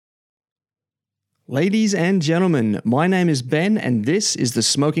Ladies and gentlemen, my name is Ben and this is the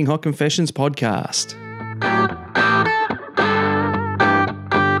Smoking Hot Confessions podcast.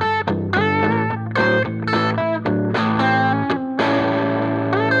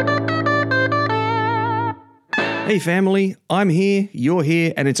 Hey family, I'm here, you're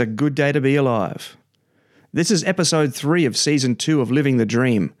here, and it's a good day to be alive. This is episode 3 of season 2 of Living the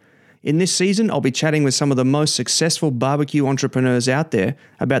Dream. In this season, I'll be chatting with some of the most successful barbecue entrepreneurs out there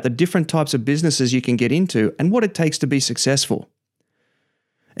about the different types of businesses you can get into and what it takes to be successful.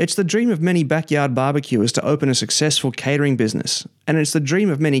 It's the dream of many backyard barbecuers to open a successful catering business, and it's the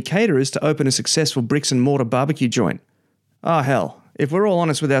dream of many caterers to open a successful bricks and mortar barbecue joint. Oh hell, if we're all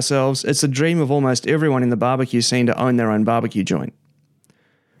honest with ourselves, it's the dream of almost everyone in the barbecue scene to own their own barbecue joint.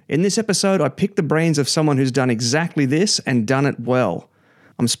 In this episode, I picked the brains of someone who's done exactly this and done it well.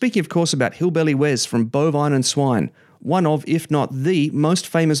 I'm speaking, of course, about Hillbilly Wes from Bovine and Swine, one of, if not the, most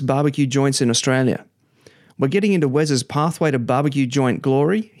famous barbecue joints in Australia. We're getting into Wes's pathway to barbecue joint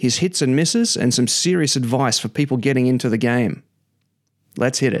glory, his hits and misses, and some serious advice for people getting into the game.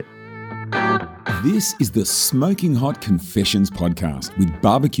 Let's hit it. This is the Smoking Hot Confessions podcast with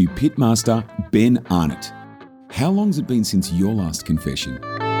barbecue pitmaster Ben Arnott. How long's it been since your last confession?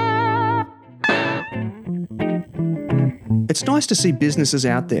 It's nice to see businesses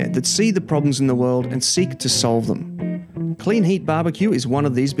out there that see the problems in the world and seek to solve them. Clean Heat Barbecue is one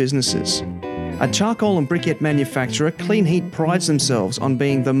of these businesses. A charcoal and briquette manufacturer, Clean Heat prides themselves on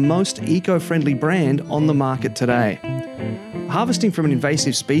being the most eco-friendly brand on the market today. Harvesting from an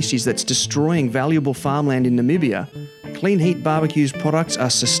invasive species that's destroying valuable farmland in Namibia, Clean Heat Barbecue's products are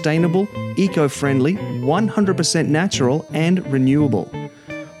sustainable, eco-friendly, 100% natural and renewable.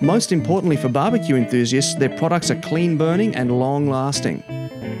 Most importantly for barbecue enthusiasts, their products are clean burning and long lasting.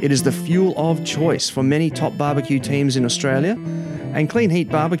 It is the fuel of choice for many top barbecue teams in Australia, and Clean Heat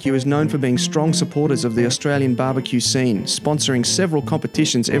Barbecue is known for being strong supporters of the Australian barbecue scene, sponsoring several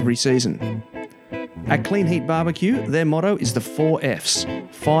competitions every season. At Clean Heat Barbecue, their motto is the 4 Fs: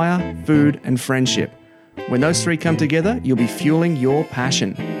 fire, food and friendship. When those 3 come together, you'll be fueling your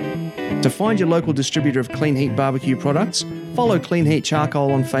passion. To find your local distributor of Clean Heat Barbecue products, follow Clean Heat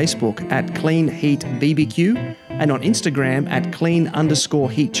Charcoal on Facebook at Clean Heat BBQ and on Instagram at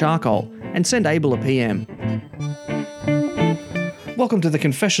clean_heat charcoal, and send Abel a PM. Welcome to the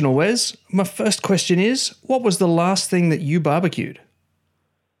confessional, Wes. My first question is, what was the last thing that you barbecued?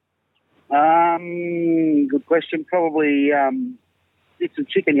 Good question. Probably did some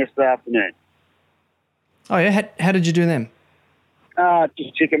chicken yesterday afternoon. Oh yeah, how did you do them?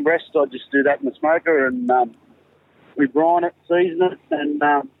 Just chicken breast. I just do that in the smoker and we brine it, season it, and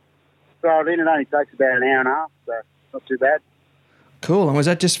throw it in. It only takes about an hour and a half, so not too bad. Cool. And was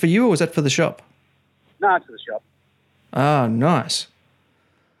that just for you or was that for the shop? No, it's for the shop. Oh, nice.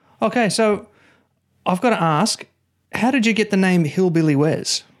 Okay, so I've got to ask, how did you get the name Hillbilly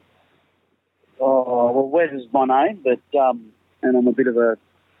Wes? Oh, well, Wes is my name, but and I'm a bit of a,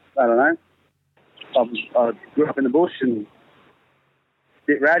 I don't know. I grew up in the bush and a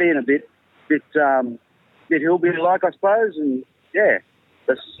bit ratty and a bit hillbilly-like, I suppose, and yeah,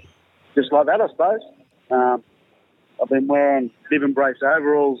 that's just like that, I suppose. I've been wearing bib brace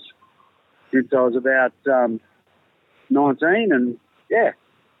overalls since I was about 19, and yeah,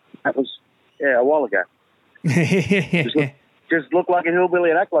 that was a while ago. just look like a hillbilly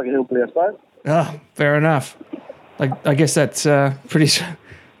and act like a hillbilly, I suppose. Oh, fair enough. I guess that's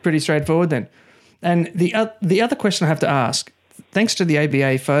pretty straightforward then. And the other question I have to ask, thanks to the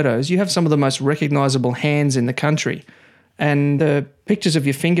ABA photos, you have some of the most recognisable hands in the country, and the pictures of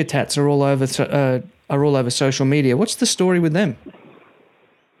your finger tats are all over social media. What's the story with them?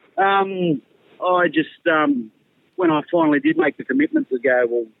 I just when I finally did make the commitment to go,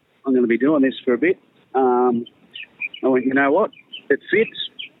 well, I'm going to be doing this for a bit. I went, you know what? It fits.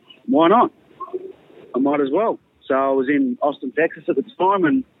 Why not? I might as well. So I was in Austin, Texas at the time,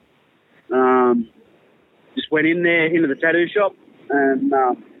 and just went in there into the tattoo shop and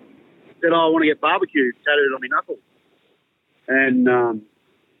said, I want to get barbecue tattooed on my knuckles. And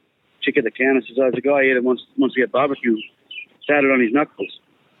chick at the counter says, there's a guy here that wants to get barbecue tattooed on his knuckles.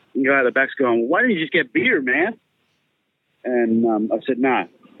 And the guy at the back's going, well, why don't you just get beer, man? And I said, no,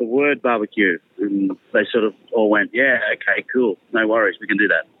 the word barbecue. And they sort of all went, yeah, okay, cool, no worries, we can do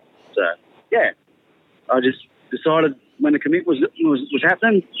that. So, yeah, I just decided when the commit was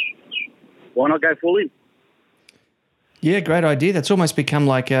happening, why not go full in? Yeah, great idea. That's almost become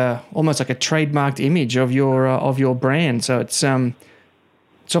like almost like a trademarked image of your brand. So it's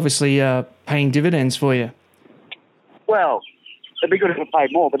obviously paying dividends for you. Well, it'd be good if it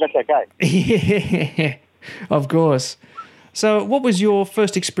paid more, but that's okay. Yeah, of course. So what was your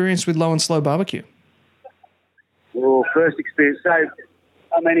first experience with low and slow barbecue? Well, first experience. So,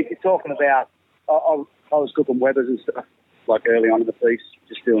 I mean, if you're talking about, I was cooking Webbers and stuff, like early on in the piece,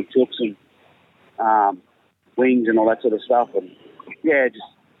 just doing chooks and wings and all that sort of stuff. And, yeah, just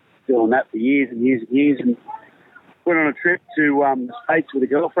doing that for years and years and years. And went on a trip to the States with a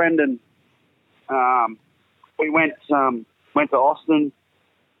girlfriend, and we went to Austin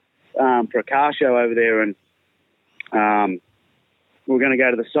for a car show over there, and we were going to go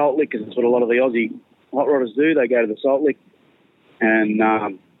to the Salt Lick, because that's what a lot of the Aussie hot rodders do. They go to the Salt Lick and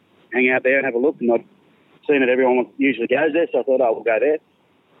hang out there and have a look. And I'd seen that everyone usually goes there, so I thought, we'll go there.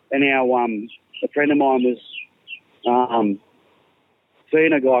 And now a friend of mine was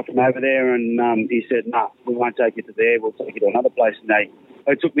seeing a guy from over there, and he said, "No, we won't take you to there. We'll take you to another place." And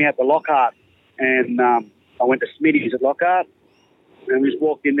they took me out to Lockhart, and I went to Smitty's at Lockhart, and we just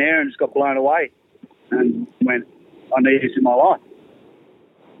walked in there and just got blown away, and went, "I need this in my life."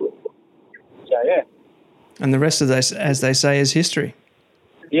 So yeah. And the rest of this, as they say, is history.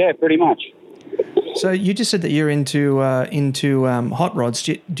 Yeah, pretty much. So you just said that you're into hot rods.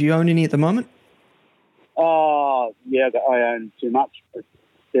 Do you own any at the moment? Oh, yeah, I own too much.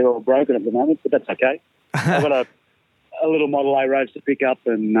 They're all broken at the moment, but that's okay. I've got a little Model A roads to pick up,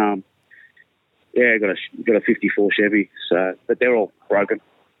 and I got a 54 Chevy. So, but they're all broken.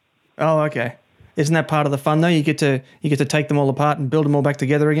 Oh, okay. Isn't that part of the fun though? You get to take them all apart and build them all back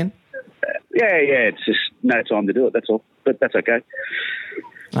together again. Yeah. It's just no time to do it. That's all. But that's okay.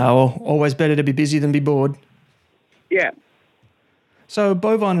 Oh, well, always better to be busy than be bored. Yeah. So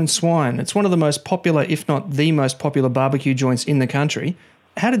Bovine and Swine, it's one of the most popular, if not the most popular barbecue joints in the country.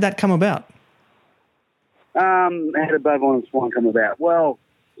 How did that come about? How did Bovine and Swine come about? Well,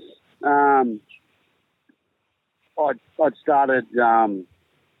 I'd started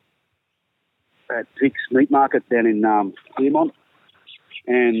at Pick's Meat Market down in Claremont,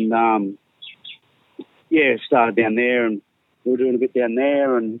 and started down there, and we were doing a bit down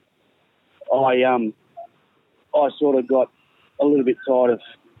there, and I sort of got a little bit tired of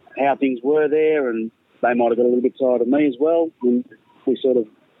how things were there, and they might have got a little bit tired of me as well, and we sort of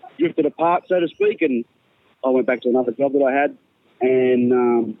drifted apart, so to speak, and I went back to another job that I had,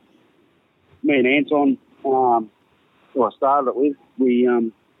 and me and Anton, who I started it with, we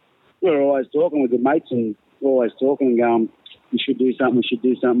were always talking, we're good mates, and we're always talking and going, we should do something,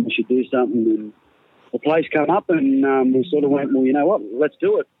 and the place come up, and we sort of went, well, you know what, let's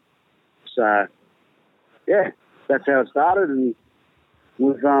do it. So, yeah, that's how it started, and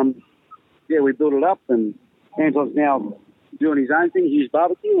we've, we built it up, and Anton's now doing his own thing, his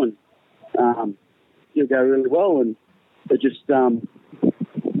barbecue, and he'll go really well, and it just,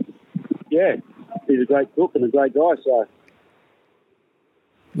 he's a great cook and a great guy, so.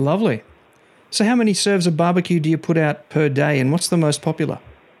 Lovely. So how many serves of barbecue do you put out per day, and what's the most popular?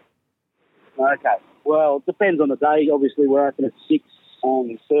 Okay. Well, it depends on the day. Obviously, we're open at 6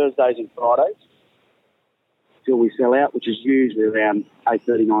 on Thursdays and Fridays till we sell out, which is usually around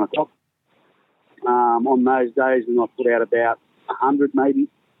 8:30, 9 o'clock. On those days, we might put out about 100 maybe.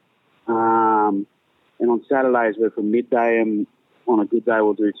 And on Saturdays, we're from midday, and on a good day,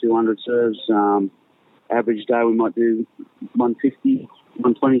 we'll do 200 serves. Average day, we might do 150,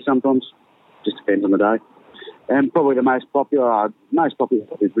 120 sometimes. Just depends on the day. And probably the most popular is probably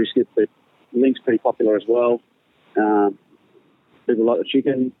brisket, but link's pretty popular as well. People like the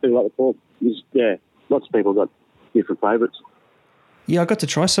chicken, people like the pork. Lots of people got different favourites. Yeah, I got to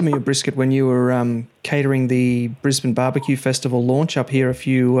try some of your brisket when you were catering the Brisbane Barbecue Festival launch up here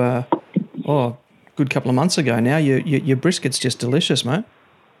good couple of months ago now. Your brisket's just delicious, mate.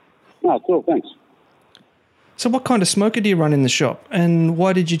 Oh, cool, thanks. So what kind of smoker do you run in the shop, and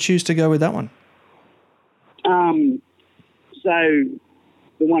why did you choose to go with that one? So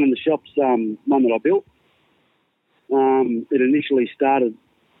the one in the shop's one that I built. It initially started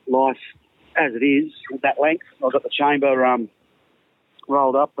life as it is, at that length. I got the chamber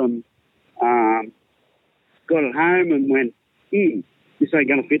rolled up and got it home and went, this ain't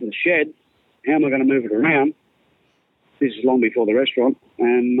going to fit in the shed. How am I going to move it around? This is long before the restaurant.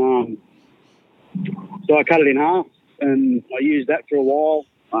 And so I cut it in half, and I used that for a while.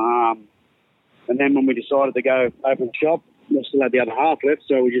 And then when we decided to go open the shop, we still had the other half left,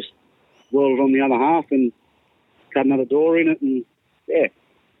 so we just welded on the other half and cut another door in it, and yeah,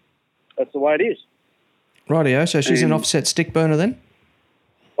 that's the way it is. Rightio, so she's an offset stick burner then?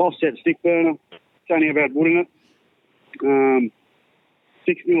 Offset stick burner. It's only about wood in it.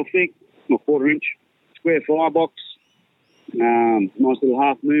 6 mil thick, or 1/4 inch, square firebox. Nice little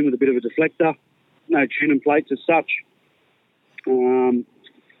half moon with a bit of a deflector. No tuning plates as such. And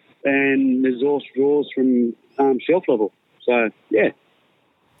exhaust drawers from shelf level. So, yeah.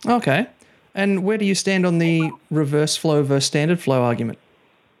 Okay. And where do you stand on the reverse flow versus standard flow argument?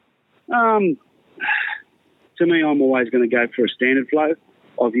 To me, I'm always going to go for a standard flow.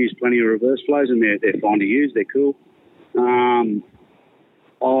 I've used plenty of reverse flows, and they're fine to use. They're cool.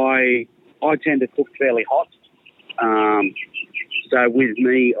 I tend to cook fairly hot. So with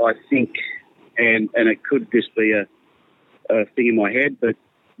me, I think, and it could just be a thing in my head, but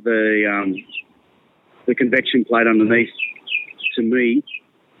the convection plate underneath, to me,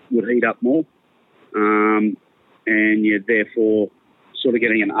 would heat up more, and you're therefore sort of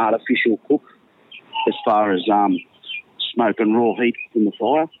getting an artificial cook as far as smoke and raw heat from the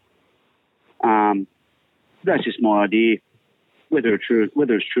fire. That's just my idea. Whether it's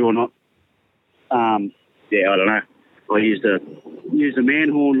true or not, I don't know. I used a man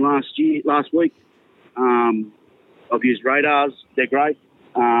horn last week. I've used radars. They're great.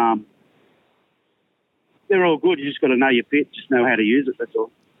 They're all good. You just got to know your pit, just know how to use it. That's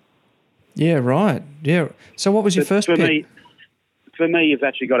all. Yeah, right. Yeah. So what was your first pit? For me, you've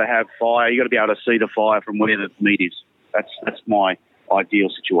actually got to have fire. You've got to be able to see the fire from where the meat is. That's my ideal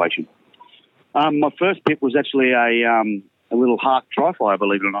situation. My first pit was actually a little Hark tri-fire,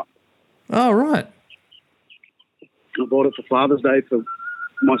 believe it or not. Oh, right. I bought it for Father's Day for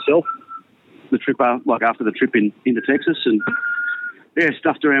myself, the trip, after the trip into Texas, and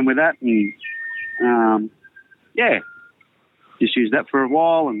stuffed around with that, and just used that for a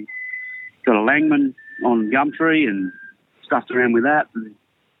while, and got a Langman on Gumtree and stuffed around with that, and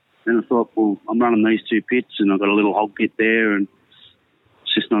then I thought, well, I'm running these two pits, and I've got a little hog pit there, and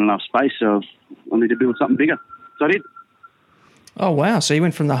it's just not enough space, so I need to build something bigger. So I did. Oh, wow. So you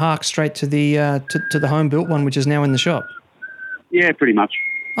went from the Hark straight to the to the home-built one, which is now in the shop? Yeah, pretty much.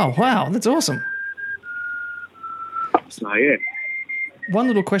 Oh, wow. That's awesome. So, yeah. One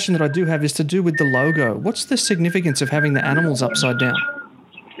little question that I do have is to do with the logo. What's the significance of having the animals upside down?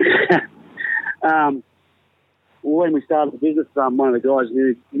 When we started the business, one of the guys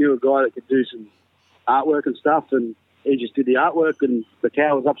knew a guy that could do some artwork and stuff, and he just did the artwork, and the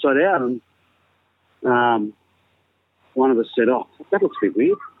cow was upside down, and one of us said, "Oh, that looks a bit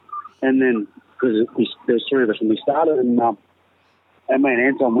weird." And then, because there's three of us when we started, and me and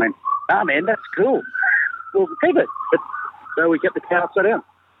Anton went, "Ah, man, that's cool. We'll keep it." So we kept the cow upside down.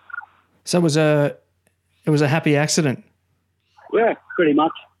 So it was a happy accident. Yeah, pretty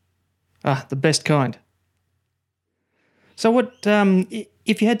much. Ah, the best kind. So what,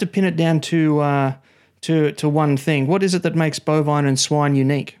 if you had to pin it down to one thing, what is it that makes bovine and swine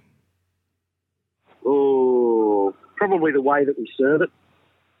unique? Oh, probably the way that we serve it.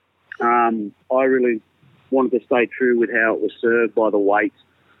 I really wanted to stay true with how it was served by the weight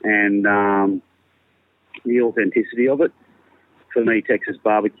and the authenticity of it. For me, Texas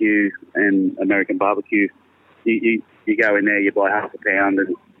barbecue and American barbecue, you go in there, you buy half a pound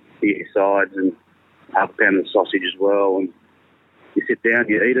and you get your sides and half a pound of sausage as well, and you sit down,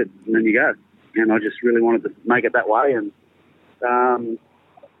 you eat it, and then you go. And I just really wanted to make it that way, and I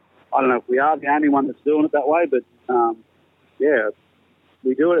don't know if we are the only one that's doing it that way, but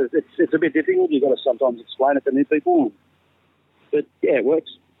we do it. It's a bit difficult. You've got to sometimes explain it to new people, but yeah, it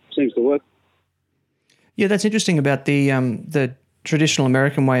works. Seems to work. Yeah, that's interesting about the traditional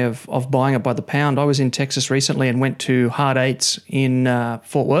American way of buying it by the pound. I was in Texas recently and went to Hard Eights in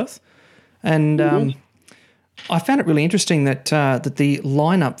Fort Worth, and I found it really interesting that the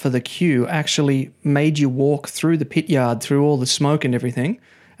lineup for the queue actually made you walk through the pit yard, through all the smoke and everything,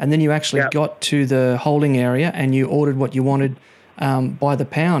 and then you actually got to the holding area and you ordered what you wanted by the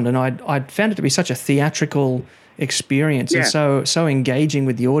pound. And I found it to be such a theatrical experience and so engaging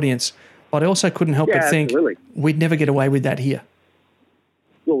with the audience. But I also couldn't help but think we'd never get away with that here.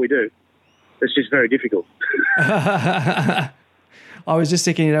 Well, we do. It's just very difficult. I was just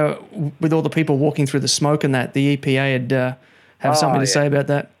thinking, with all the people walking through the smoke and that, the EPA would have something to say about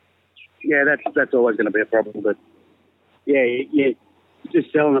that. Yeah, that's always going to be a problem. But, yeah,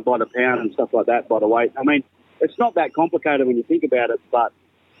 just selling it by the pound and stuff like that, by the weight. I mean, it's not that complicated when you think about it,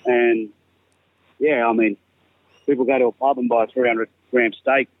 people go to a pub and buy a 300-gram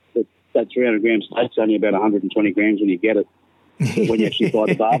steak. That 300-gram steak's only about 120 grams when you get it. But when you actually buy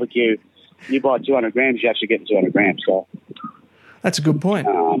the barbecue, you buy 200 grams, you actually get 200 grams. So that's a good point.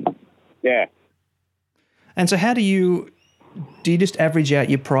 Yeah. And so how do you just average out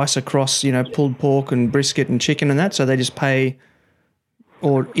your price across, pulled pork and brisket and chicken and that? So they just pay,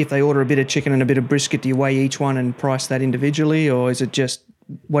 or if they order a bit of chicken and a bit of brisket, do you weigh each one and price that individually, or is it just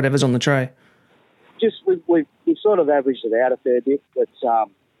whatever's on the tray? Just we've sort of averaged it out a fair bit. It's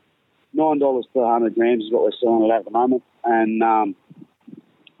 $9 per 100 grams is what we're selling it at the moment. And,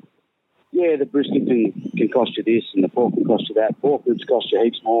 the brisket can cost you this and the pork can cost you that. Pork ribs cost you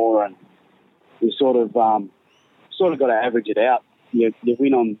heaps more. And you sort of got to average it out. You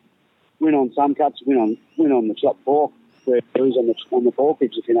win on some cuts, win on the chopped pork, where there is on the pork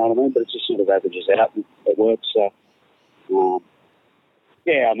ribs, if you know what I mean. But it just sort of averages out and it works. So,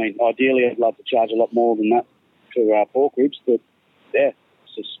 yeah, I mean, ideally I'd love to charge a lot more than that for pork ribs, but yeah,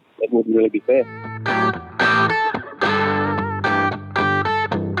 it wouldn't really be fair.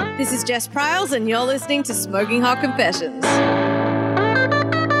 This is Jess Pryles, and you're listening to Smoking Hot Confessions.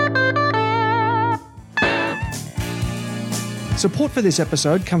 Support for this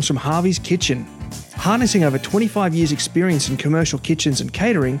episode comes from Harvey's Kitchen. Harnessing over 25 years' experience in commercial kitchens and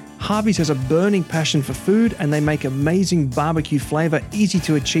catering, Harvey's has a burning passion for food, and they make amazing barbecue flavour easy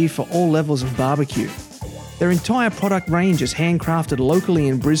to achieve for all levels of barbecue. Their entire product range is handcrafted locally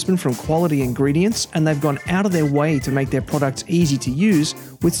in Brisbane from quality ingredients, and they've gone out of their way to make their products easy to use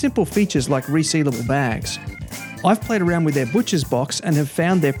with simple features like resealable bags. I've played around with their butcher's box and have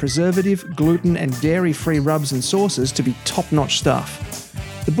found their preservative, gluten and dairy-free rubs and sauces to be top-notch stuff.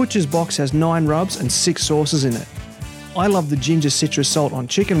 The butcher's box has 9 rubs and 6 sauces in it. I love the ginger citrus salt on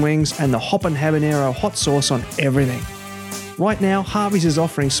chicken wings and the Hoppin' Habanero hot sauce on everything. Right now, Harvey's is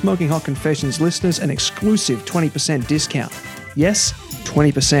offering Smoking Hot Confessions listeners an exclusive 20% discount. Yes,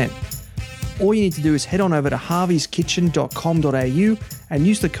 20%. All you need to do is head on over to harveyskitchen.com.au and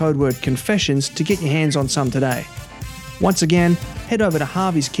use the code word CONFESSIONS to get your hands on some today. Once again, head over to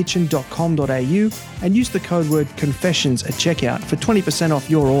harveyskitchen.com.au and use the code word CONFESSIONS at checkout for 20% off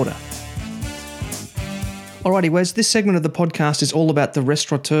your order. Alrighty, Wes, this segment of the podcast is all about the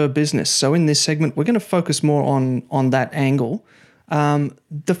restaurateur business. So in this segment, we're going to focus more on that angle.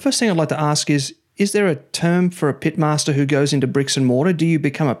 The first thing I'd like to ask is there a term for a pitmaster who goes into bricks and mortar? Do you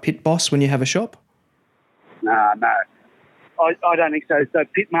become a pit boss when you have a shop? No. I don't think so. So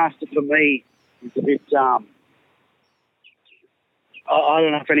pitmaster for me is a bit... I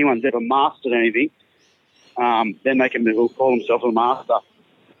don't know if anyone's ever mastered anything. Then they can call themselves a master.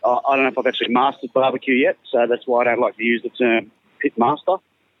 I don't know if I've actually mastered barbecue yet, so that's why I don't like to use the term pit master.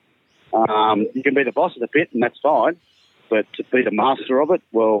 You can be the boss of the pit, and that's fine, but to be the master of it,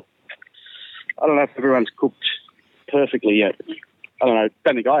 well, I don't know if everyone's cooked perfectly yet. I don't know.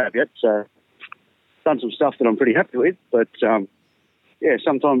 Don't think I have yet, so done some stuff that I'm pretty happy with, but, yeah,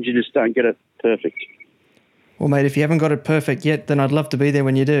 sometimes you just don't get it perfect. Well, mate, if you haven't got it perfect yet, then I'd love to be there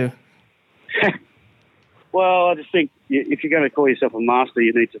when you do. Well, I just think if you're going to call yourself a master,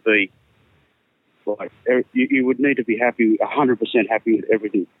 you need to be like you would need to be happy, 100% happy with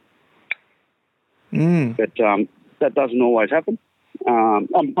everything. But that doesn't always happen.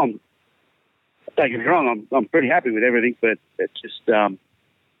 Don't get me wrong, I'm pretty happy with everything, but it's just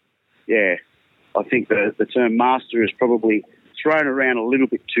yeah, I think the term master is probably thrown around a little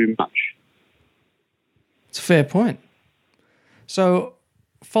bit too much. It's a fair point. So,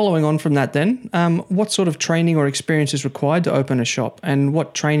 following on from that then, what sort of training or experience is required to open a shop, and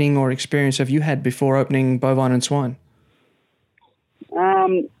what training or experience have you had before opening Bovine and Swine?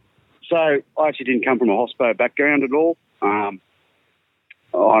 So I actually didn't come from a hospo background at all. I'm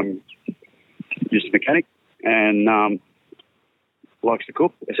just a mechanic and likes to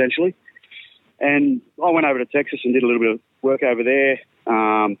cook, essentially. And I went over to Texas and did a little bit of work over there,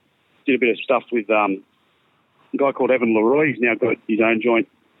 did a bit of stuff with a guy called Evan Leroy. He's now got his own joint,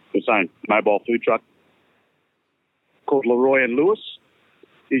 his own mobile food truck called Leroy and Lewis.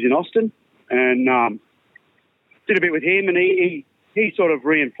 He's in Austin, and did a bit with him, and he sort of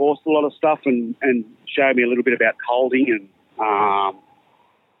reinforced a lot of stuff and showed me a little bit about holding, and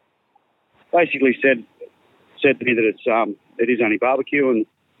basically said to me that it is only barbecue, and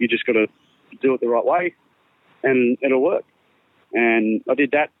you just got to do it the right way, and it'll work. And I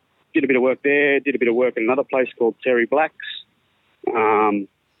did that. Did a bit of work there, did a bit of work in another place called Terry Black's,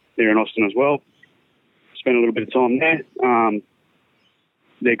 there in Austin as well. Spent a little bit of time there.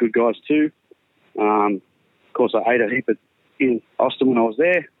 They're good guys too. Of course, I ate a heap in Austin when I was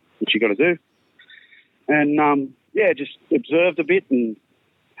there, which you got to do. And, yeah, just observed a bit and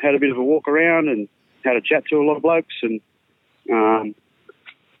had a bit of a walk around and had a chat to a lot of blokes. And,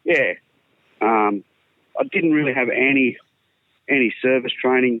 yeah, I didn't really have any service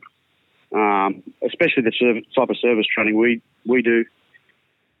training. Especially the type of service training we do.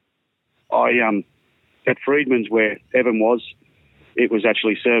 At Friedman's, where Evan was, it was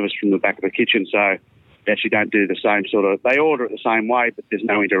actually serviced from the back of the kitchen, so they actually don't do the same sort of... They order it the same way, but there's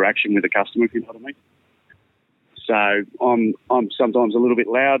no interaction with the customer, if you know what I mean. So I'm sometimes a little bit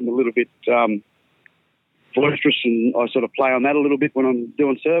loud and a little bit boisterous, and I sort of play on that a little bit when I'm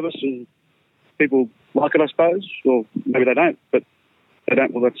doing service, and people like it, I suppose, or maybe they don't, but they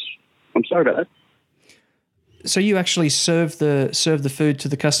don't. Well, I'm sorry about that. So you actually serve the food to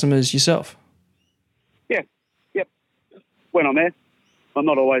the customers yourself? Yeah, yep. When I'm there, I'm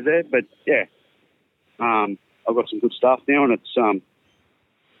not always there, but yeah, I've got some good staff now, and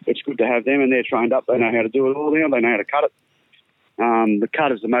it's good to have them, and they're trained up. They know how to do it all now. They know how to cut it. The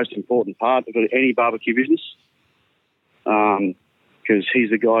cut is the most important part of any barbecue business, because he's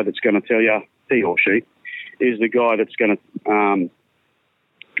the guy that's going to tell you, he or she is the guy that's going to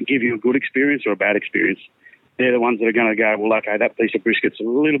give you a good experience or a bad experience. They're the ones that are going to go, well, okay, that piece of brisket's a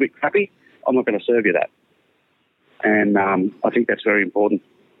little bit crappy. I'm not going to serve you that. And I think that's very important.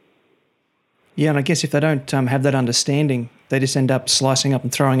 Yeah, and I guess if they don't have that understanding, they just end up slicing up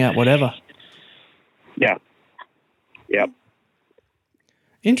and throwing out whatever. Yeah. Yep.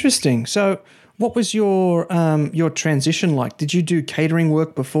 Interesting. So what was your transition like? Did you do catering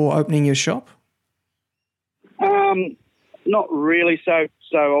work before opening your shop? Not really. So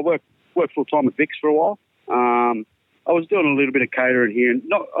I worked full-time at Vic's for a while. I was doing a little bit of catering here.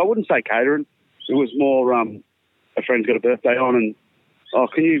 I wouldn't say catering. It was more a friend's got a birthday on and,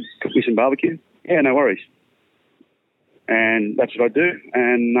 can you cook me some barbecue? Yeah, no worries. And that's what I do.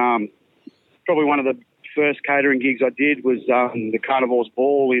 And probably one of the first catering gigs I did was the Carnival's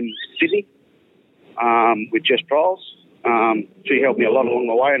Ball in Sydney with Jess Prowse. She helped me a lot along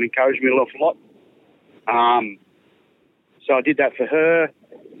the way and encouraged me an awful lot. So I did that for her,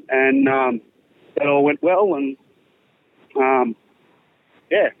 and that all went well. And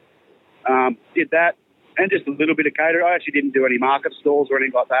did that, and just a little bit of catering. I actually didn't do any market stalls or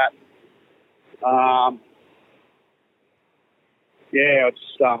anything like that. I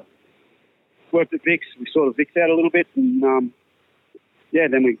just worked at Vic's. We sort of Vic's out a little bit, and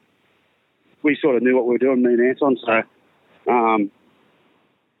then we sort of knew what we were doing, me and Anton. So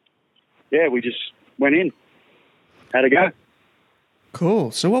we just went in, had a go.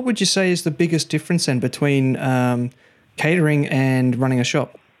 Cool. So what would you say is the biggest difference then between catering and running a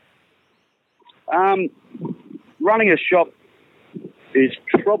shop? Running a shop is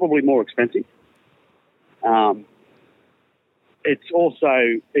probably more expensive. It's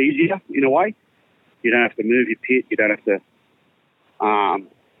also easier in a way. You don't have to move your pit. You don't have to.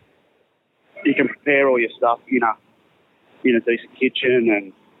 You can prepare all your stuff in a decent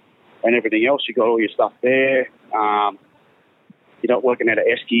kitchen and everything else. You got all your stuff there. You're not working out of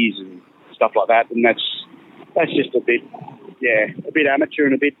eskies and stuff like that, and that's just a bit amateur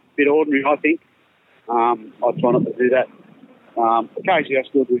and a bit ordinary, I think. I try not to do that. Occasionally I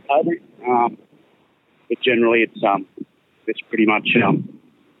still do catering, but generally it's pretty much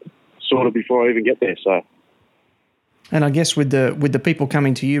sort of before I even get there. So, and I guess with the people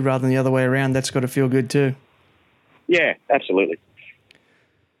coming to you rather than the other way around, that's got to feel good too. Yeah, absolutely,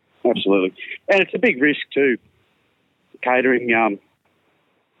 and it's a big risk too. Catering,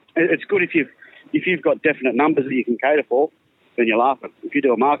 it's good if you've got definite numbers that you can cater for, then you're laughing. If you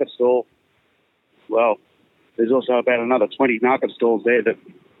do a market stall, well, there's also about another 20 market stalls there that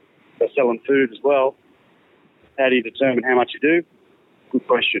are selling food as well. How do you determine how much you do? Good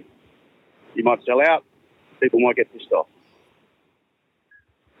question. You might sell out, people might get pissed off.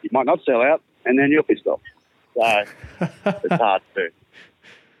 You might not sell out, and then you're pissed off. So it's hard to do.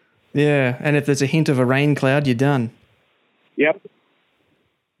 Yeah, and if there's a hint of a rain cloud, you're done. Yep.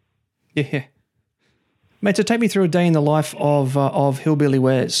 Yeah. Mate, so take me through a day in the life of Hillbilly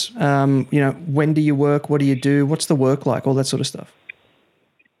Wares. When do you work? What do you do? What's the work like? All that sort of stuff.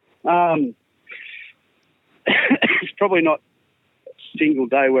 It's probably not a single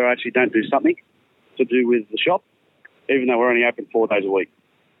day where I actually don't do something to do with the shop, even though we're only open 4 days a week.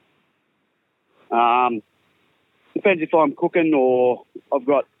 Depends if I'm cooking or I've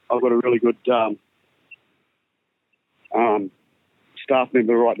got a really good staff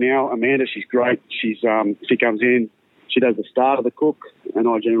member right now, Amanda. She's great. She comes in, she does the start of the cook, and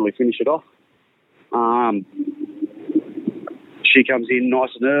I generally finish it off. She comes in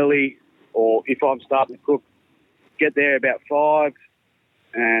nice and early, or if I'm starting to cook, get there about 5,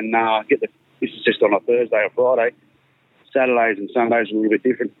 and this is just on a Thursday or Friday. Saturdays and Sundays are a little bit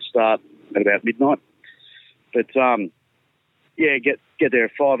different. Start at about midnight, but get there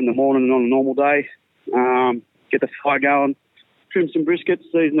at 5 in the morning on a normal day. Get the fire going. Trim some briskets,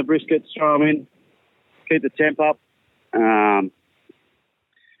 season the briskets, throw them in, keep the temp up,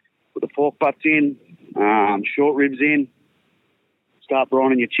 put the pork butts in, short ribs in, start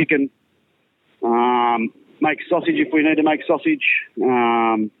brining your chicken, make sausage if we need to make sausage,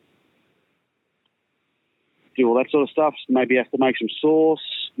 do all that sort of stuff. Maybe have to make some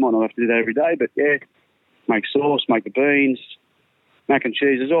sauce. Might not have to do that every day, but yeah, make sauce, make the beans, mac and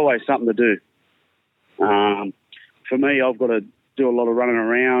cheese. There's always something to do. For me, I've got to do a lot of running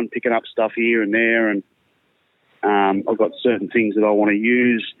around, picking up stuff here and there, and I've got certain things that I want to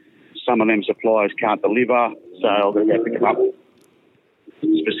use. some of them suppliers can't deliver, so I've got to go pick them up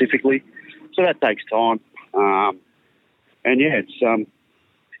specifically. So that takes time. It's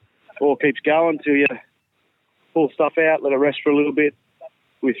all keeps going till you pull stuff out, let it rest for a little bit.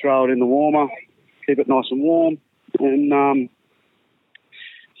 We throw it in the warmer, keep it nice and warm, and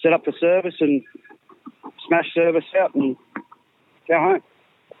set up for service and smash service out and go home.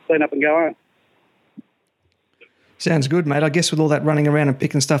 Clean up and go home. Sounds good, mate. I guess with all that running around and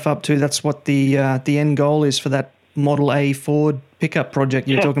picking stuff up too, that's what the end goal is for that Model A Ford pickup project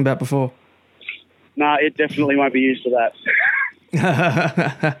you were talking about before. No, it definitely won't be used for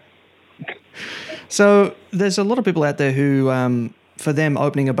that. So there's a lot of people out there who, for them,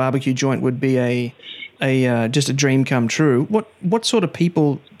 opening a barbecue joint would be just a dream come true. What sort of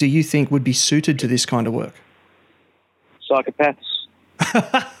people do you think would be suited to this kind of work? Psychopaths.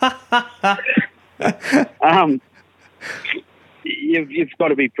 You've got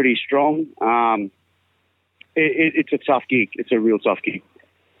to be pretty strong. It's a tough gig. It's a real tough gig.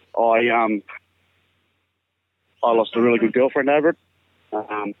 I lost a really good girlfriend over it.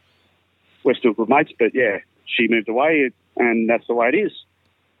 We're still good mates, but yeah, she moved away, and that's the way it is.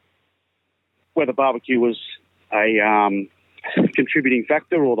 Whether barbecue was a contributing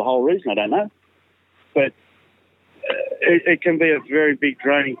factor or the whole reason, I don't know. But it can be a very big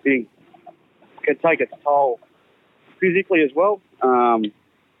draining thing. It can take its toll physically as well.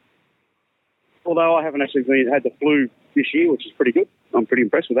 Although I haven't actually had the flu this year, which is pretty good. I'm pretty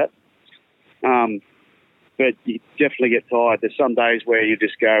impressed with that. But you definitely get tired. There's some days where you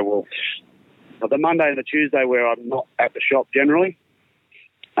just go, well, the Monday and the Tuesday where I'm not at the shop generally,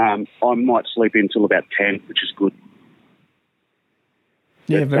 I might sleep in until about 10, which is good.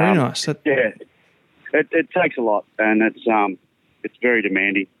 Yeah, very nice. It takes a lot, and it's very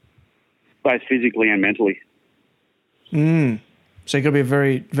demanding, both physically and mentally. So you've got to be a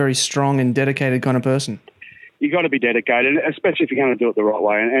very, very strong and dedicated kind of person. You've got to be dedicated, especially if you're going to do it the right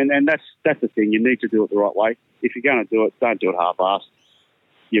way. And that's the thing. You need to do it the right way. If you're going to do it, don't do it half-assed.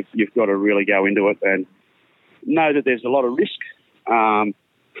 You've got to really go into it and know that there's a lot of risk,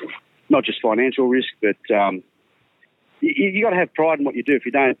 not just financial risk, but you got to have pride in what you do. If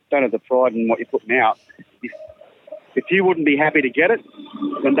you don't have the pride in what you're putting out, if you wouldn't be happy to get it,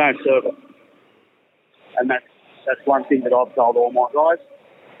 then don't serve it. And that's one thing that I've told all my guys.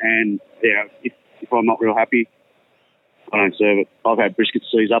 And yeah, if I'm not real happy, I don't serve it. I've had brisket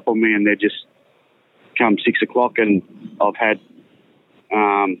seize up on me, and they're just come 6 o'clock, and I've had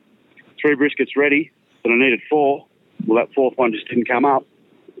 3 briskets ready, but I needed 4. Well, that 4th one just didn't come up,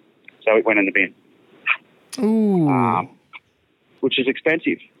 so it went in the bin. Ooh. Which is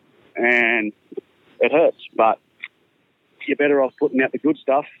expensive, and it hurts, but you're better off putting out the good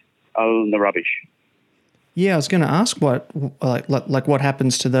stuff other than the rubbish. Yeah, I was going to ask what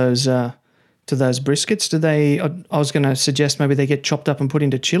happens to those briskets. Do they? I was going to suggest maybe they get chopped up and put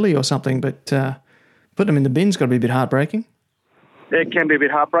into chili or something, but putting them in the bin's got to be a bit heartbreaking. It can be a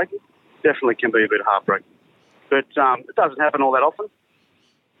bit heartbreaking. Definitely can be a bit heartbreaking, but it doesn't happen all that often.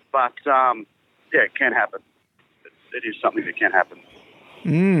 But yeah, it can happen. It is something that can happen.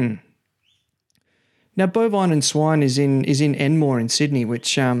 Now, Bovine and Swine is in Enmore in Sydney,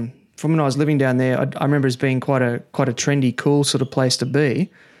 which from when I was living down there, I remember as being quite a trendy, cool sort of place to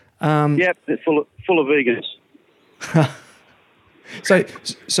be. Yeah, they're full of vegans.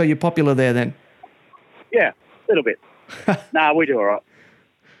 So you're popular there then? Yeah, a little bit. Nah, we do all right.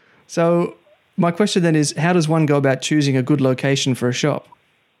 So my question then is, how does one go about choosing a good location for a shop?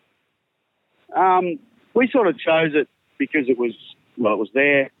 We sort of chose it because it was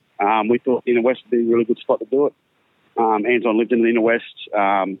there. We thought the Inner West would be a really good spot to do it. Anton lived in the Inner West.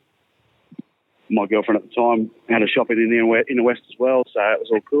 My girlfriend at the time had a shop in the Inner West as well, so it was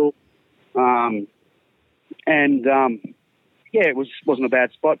all cool. Yeah, it wasn't a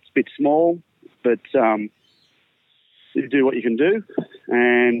bad spot. It's a bit small, but you do what you can do,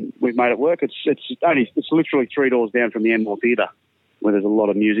 and we've made it work. It's literally 3 doors down from the Enmore Theatre, where there's a lot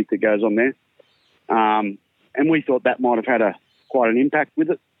of music that goes on there. And we thought that might have had quite an impact with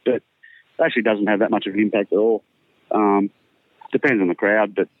it, but it actually doesn't have that much of an impact at all. Depends on the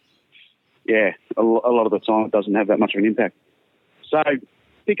crowd, but yeah, a lot of the time it doesn't have that much of an impact. So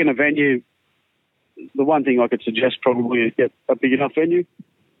picking a venue, the one thing I could suggest probably is get a big enough venue.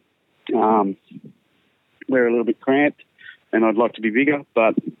 We're a little bit cramped, and I'd like to be bigger,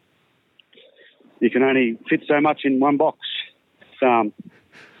 but you can only fit so much in one box.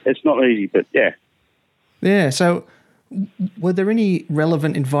 It's not easy, but yeah. Yeah, so were there any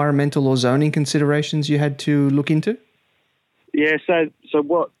relevant environmental or zoning considerations you had to look into? Yeah, so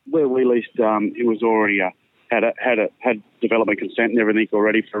where we leased, it was already a had development consent and everything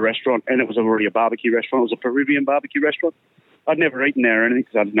already for a restaurant, and it was already a barbecue restaurant. It was a Peruvian barbecue restaurant. I'd never eaten there or anything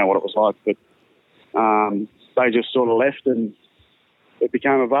because I didn't know what it was like, but they just sort of left and it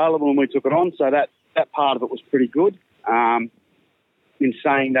became available and we took it on. So that part of it was pretty good. In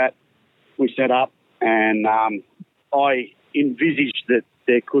saying that, we set up and I envisaged that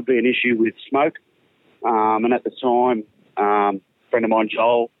there could be an issue with smoke. And at the time, a friend of mine,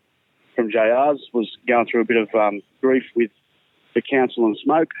 Joel, from JR's, was going through a bit of grief with the council and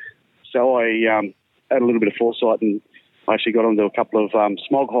smoke. So I had a little bit of foresight and I actually got onto a couple of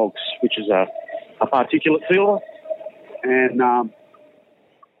smog hogs, which is a particulate sealer. And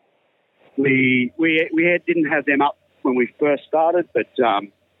we didn't have them up when we first started, but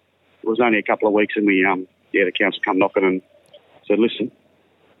it was only a couple of weeks and the council come knocking and said, listen,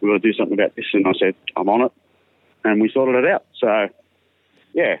 we've got to do something about this. And I said, I'm on it. And we sorted it out. So,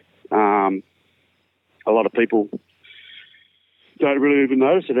 yeah, a lot of people don't really even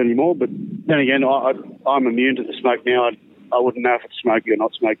notice it anymore. But then again, I'm immune to the smoke now. I wouldn't know if it's smoky or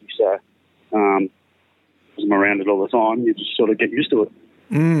not smoky. So, because I'm around it all the time, you just sort of get used to it.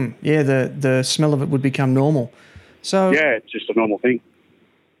 Yeah, the smell of it would become normal. So yeah, it's just a normal thing.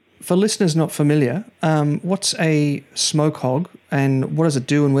 For listeners not familiar, what's a smoke hog and what does it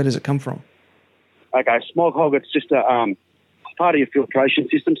do and where does it come from? Okay, smoke hog, it's just a part of your filtration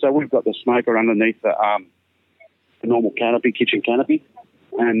system. So we've got the smoker underneath the normal canopy, kitchen canopy.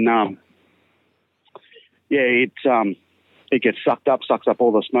 And, it gets sucked up, sucks up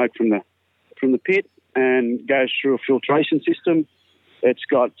all the smoke from the pit and goes through a filtration system. It's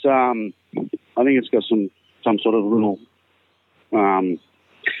got, I think it's got some sort of little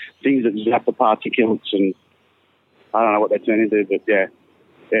things that zap the particulates, and I don't know what they turn into, but yeah,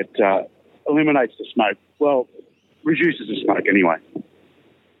 it eliminates the smoke. Well, reduces the smoke anyway.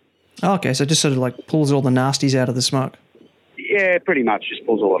 Oh, okay, so it just sort of like pulls all the nasties out of the smoke. Yeah, pretty much just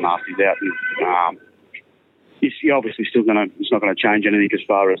pulls all the nasties out. And, you're obviously still it's not going to change anything as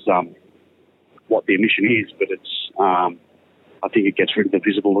far as what the emission is, but it's I think it gets rid of the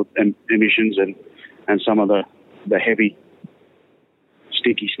visible emissions and some of the heavy,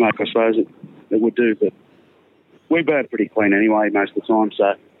 stinky smoke, I suppose, it would do. But we burn pretty clean anyway most of the time,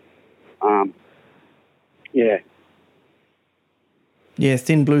 so, yeah. Yeah,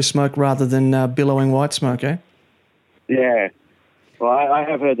 thin blue smoke rather than billowing white smoke, eh? Yeah. Well, I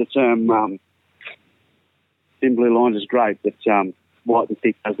have heard the term thin blue lines is great, but white and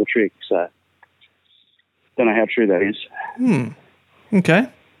thick does the trick, so don't know how true that is. Okay.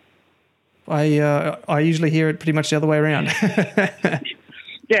 I usually hear it pretty much the other way around.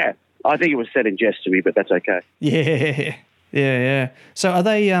 Yeah, I think it was said in jest to me, but that's okay. Yeah. So are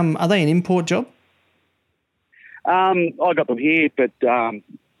they an import job? I got them here, but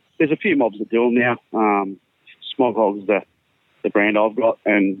there's a few mobs that do them now. Smog Hog's the brand I've got,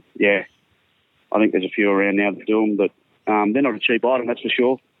 and yeah, I think there's a few around now that do them, but they're not a cheap item, that's for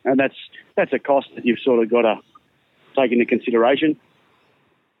sure. And that's a cost that you've sort of got to take into consideration.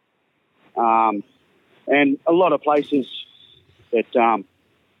 And a lot of places that are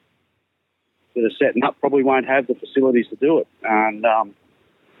setting up probably won't have the facilities to do it, and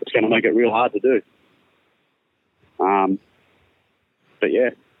it's going to make it real hard to do. But yeah,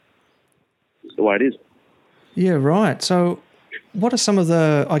 it's the way it is. Yeah, right. So what are some of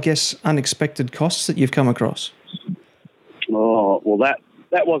the, I guess, unexpected costs that you've come across? Oh, well,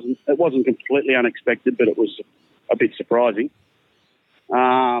 that wasn't completely unexpected, but it was a bit surprising.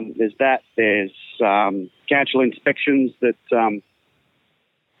 There's that. There's council inspections that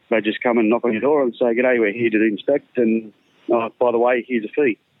they just come and knock on your door and say, "G'day, we're here to inspect, and by the way, here's a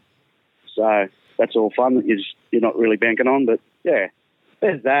fee." So that's all fun that you're not really banking on, but yeah,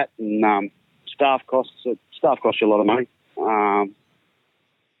 there's that, and staff costs. Staff costs you a lot of money.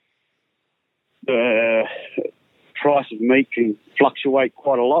 The price of meat can fluctuate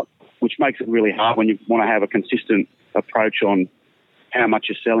quite a lot, which makes it really hard when you want to have a consistent approach on how much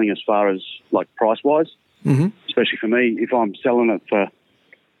you're selling as far as like price-wise. Mm-hmm. Especially for me, if I'm selling it for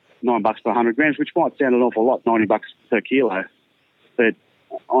 $9 per 100 grams, which might sound an awful lot, $90 per kilo, but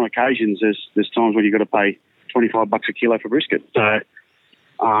on occasions there's times when you've got to pay $25 a kilo for brisket. So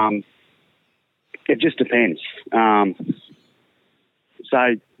it just depends.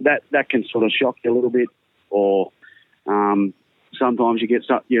 So that can sort of shock you a little bit, or sometimes you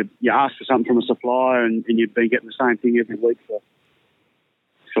ask for something from a supplier and you've been getting the same thing every week for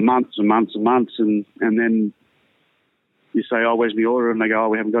months and months and months, and then you say, "Oh, where's my order?" And they go, "Oh,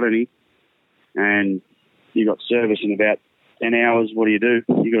 we haven't got any." And you got service in about 10 hours. What do?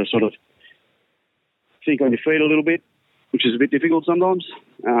 You got to sort of think on your feet a little bit, which is a bit difficult sometimes.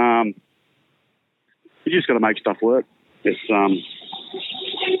 you just got to make stuff work. It's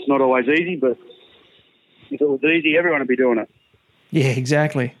not always easy, but if it was easy, everyone would be doing it. Yeah,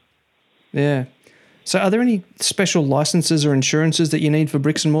 exactly. Yeah. So are there any special licenses or insurances that you need for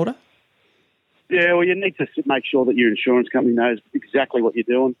bricks and mortar? Yeah, well, you need to make sure that your insurance company knows exactly what you're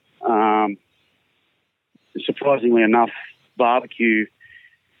doing. Surprisingly enough, barbecue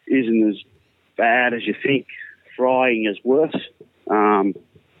isn't as bad as you think. Frying is worse.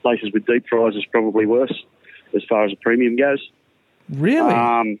 Places with deep fries is probably worse as far as the premium goes.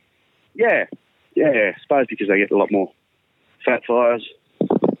 Really? Yeah. I suppose because they get a lot more fat fires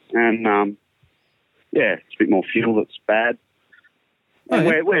and, it's a bit more fuel that's bad.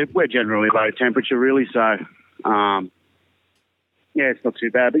 And we're generally low temperature, really, so, it's not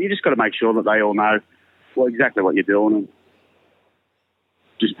too bad. But you just got to make sure that they all know exactly what you're doing and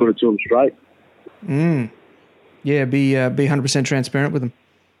just put it to them straight. Yeah, be 100% transparent with them.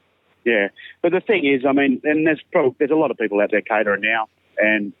 Yeah, but the thing is, I mean, and there's a lot of people out there catering now,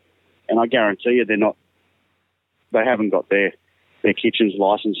 and I guarantee you they haven't got their kitchens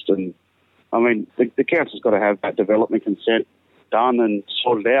licensed, and I mean the council's got to have that development consent done and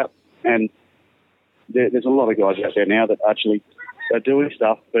sorted out, and there's a lot of guys out there now that actually are doing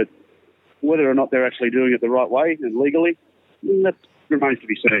stuff, but whether or not they're actually doing it the right way and legally, that remains to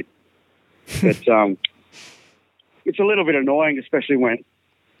be seen. But it's a little bit annoying, especially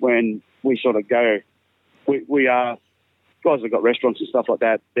when we sort of go, we are guys that have got restaurants and stuff like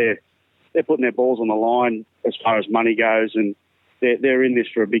that. They're putting their balls on the line as far as money goes, and they're in this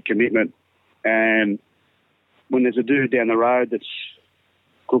for a big commitment. And when there's a dude down the road that's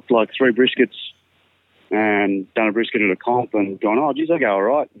cooked like 3 briskets and done a brisket at a comp and gone, oh, geez, I go all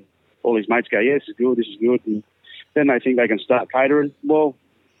right. And all his mates go, yeah, this is good. And then they think they can start catering. Well,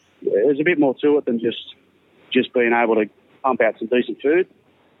 there's a bit more to it than just being able to pump out some decent food.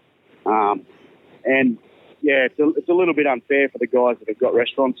 And yeah, it's a little bit unfair for the guys that have got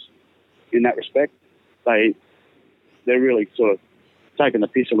restaurants in that respect. They're really sort of taking the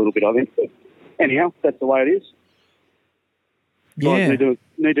piss a little bit, I think. But anyhow, that's the way it is. Yeah. Guys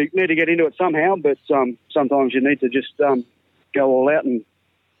need to get into it somehow, but sometimes you need to just go all out and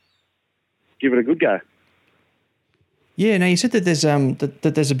give it a good go. Yeah. Now you said that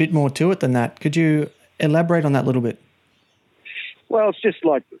there's a bit more to it than that. Could you elaborate on that a little bit? Well, it's just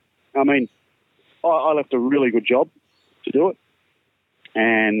like, I mean, I left a really good job to do it,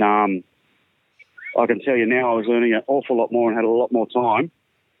 and I can tell you now I was earning an awful lot more and had a lot more time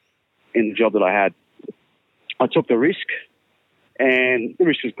in the job that I had. I took the risk, and the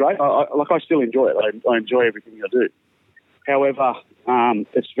risk was great. I still enjoy it. I enjoy everything I do. However,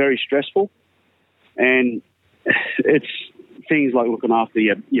 it's very stressful, and it's things like looking after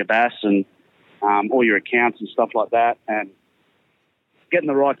your bass and all your accounts and stuff like that, and getting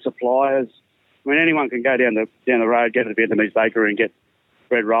the right suppliers. I mean, anyone can go down the road, get to the Vietnamese bakery and get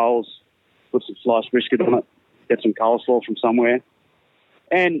bread rolls, put some sliced brisket on it, get some coleslaw from somewhere.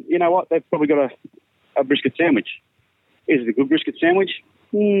 And you know what? They've probably got a brisket sandwich. Is it a good brisket sandwich?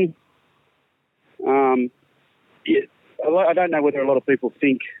 Yeah, I don't know whether a lot of people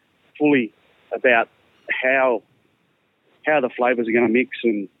think fully about how the flavours are going to mix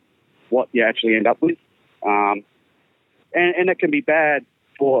and what you actually end up with. And it can be bad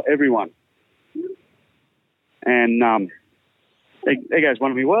for everyone. And there goes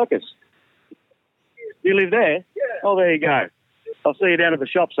one of my workers. You live there? Yeah. Oh, there you go. I'll see you down at the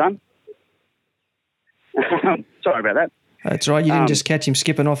shop, son. Sorry about that. That's right. You didn't just catch him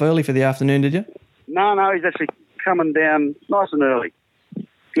skipping off early for the afternoon, did you? No, he's actually coming down nice and early.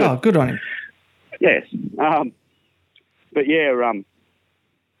 Good. Oh, good on him. Yes. But yeah,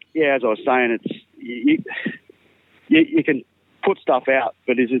 as I was saying, it's you can put stuff out,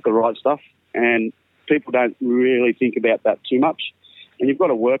 but is it the right stuff? And people don't really think about that too much. And you've got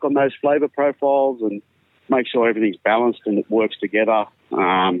to work on those flavour profiles and make sure everything's balanced and it works together.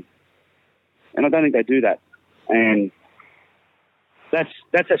 And I don't think they do that. And that's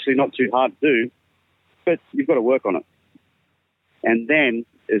actually not too hard to do, but you've got to work on it. And then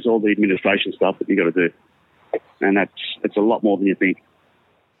there's all the administration stuff that you've got to do. And it's a lot more than you think.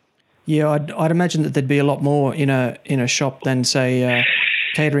 Yeah, I'd imagine that there'd be a lot more in a shop than, say,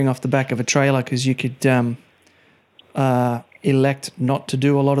 catering off the back of a trailer, because you could elect not to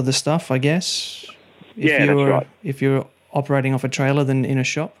do a lot of the stuff, I guess. That's right. If you're operating off a trailer than in a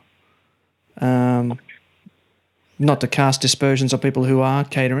shop. Not to cast dispersions on people who are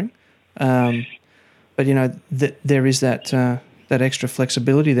catering, but there is that extra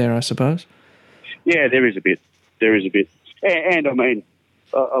flexibility there, I suppose. Yeah, there is a bit. And I mean,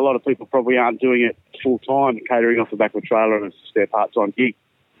 a lot of people probably aren't doing it full time, catering off the back of a trailer, and it's just their part-time gig.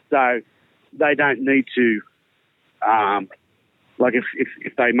 So they don't need to. Like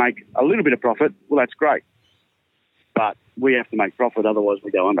if they make a little bit of profit, well, that's great. But we have to make profit, otherwise we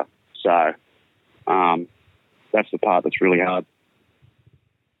go under. So that's the part that's really hard.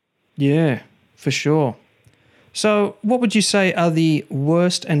 Yeah, for sure. So what would you say are the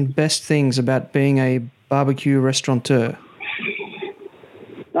worst and best things about being a barbecue restaurateur?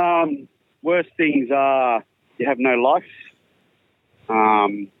 Worst things are you have no life.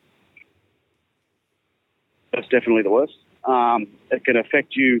 That's definitely the worst. It can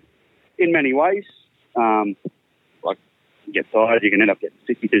affect you in many ways. Like you get tired, you can end up getting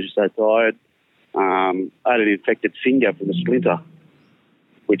sick because you're so tired. I had an infected finger from a splinter,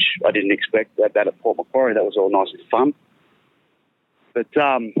 which I didn't expect that at Port Macquarie. That was all nice and fun. But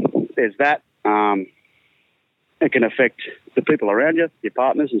there's that. It can affect the people around you, your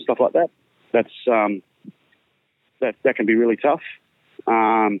partners and stuff like that. That's that can be really tough.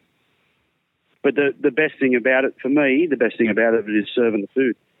 But the best thing about it, for me, the best thing about it is serving the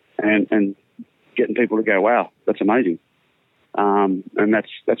food and getting people to go, wow, that's amazing. And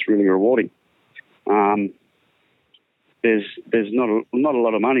that's really rewarding. There's not a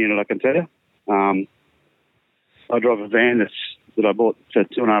lot of money in it, I can tell you. I drive a van that I bought for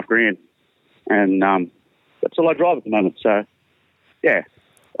 $2,500, and that's all I drive at the moment. So, yeah,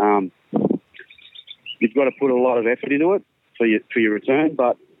 you've got to put a lot of effort into it for your return,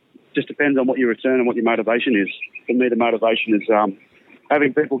 but it just depends on what your return and what your motivation is. For me, the motivation is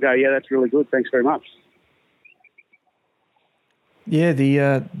having people go, yeah, that's really good, thanks very much. Yeah,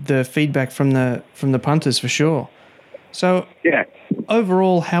 the feedback from the punters for sure. So, yeah,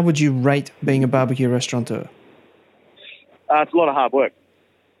 overall, how would you rate being a barbecue restaurateur? It's a lot of hard work.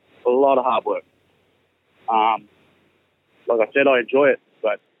 A lot of hard work. Like I said, I enjoy it,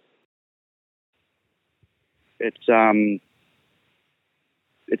 but it's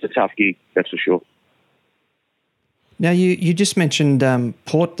a tough gig, that's for sure. Now, you just mentioned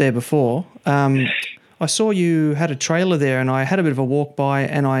Port there before. I saw you had a trailer there, and I had a bit of a walk by,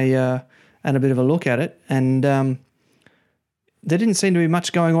 and I had a bit of a look at it, and there didn't seem to be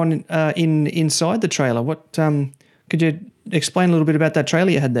much going on inside the trailer. What could you explain a little bit about that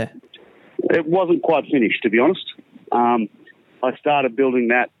trailer you had there? It wasn't quite finished, to be honest. I started building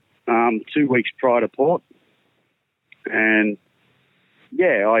that 2 weeks prior to Port, and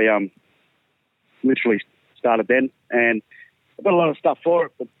yeah, I literally started then, and I've got a lot of stuff for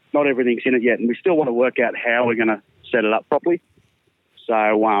it, but not everything's in it yet, and we still want to work out how we're going to set it up properly. So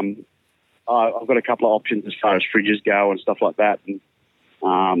I've got a couple of options as far as fridges go and stuff like that, and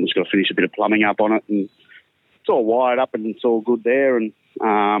just got to finish a bit of plumbing up on it, and it's all wired up and it's all good there. And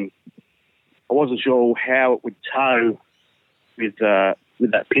I wasn't sure how it would tow with that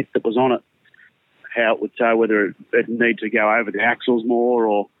pit that was on it, how it would tow, whether it needed to go over the axles more,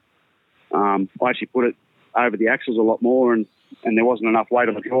 or I actually put it over the axles a lot more, and there wasn't enough weight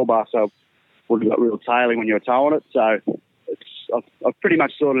on the drawbar, so it would have got real tailing when you were towing it. So I've pretty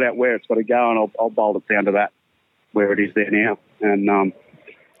much sorted out where it's got to go, and I'll bolt it down to that, where it is there now. And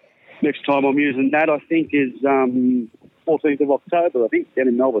next time I'm using that, I think, is 14th of October, I think, down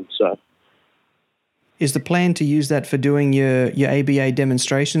in Melbourne. So, is the plan to use that for doing your ABA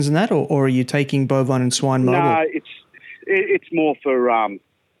demonstrations and that, or are you taking Bovine and Swine mobile? No, it's more for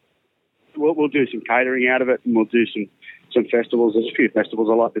we'll do some catering out of it, and we'll do some festivals. There's a few festivals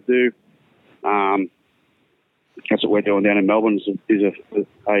I like to do. That's what we're doing down in Melbourne. Is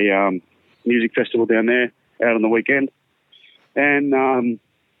a music festival down there out on the weekend, and I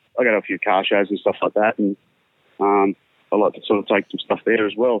go to a few car shows and stuff like that, and I like to sort of take some stuff there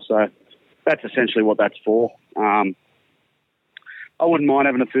as well. So that's essentially what that's for. I wouldn't mind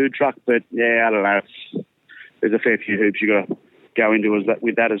having a food truck, but yeah, I don't know. There's a fair few hoops you got to go into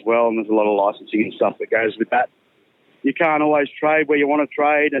with that as well, and there's a lot of licensing and stuff that goes with that. You can't always trade where you want to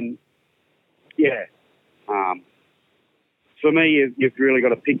trade, and yeah. For me, you've really got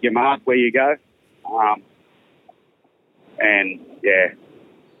to pick your mark where you go. And yeah,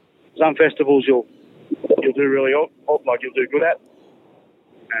 some festivals you'll do really like you'll do good at,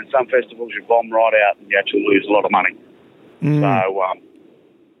 and some festivals you bomb right out and you actually lose a lot of money. So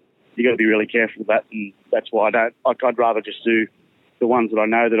you got to be really careful with that, and that's why I'd rather just do the ones that I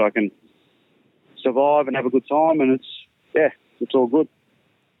know that I can survive and have a good time, and it's all good.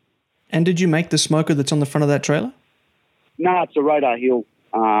 And did you make the smoker that's on the front of that trailer? No, it's a Radar Hill.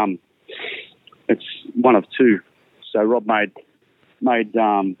 It's one of two. So Rob made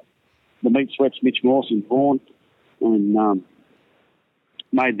the meat sweats, Mitch Morse and Vaughan, and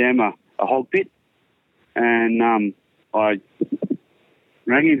made them a hog pit. And I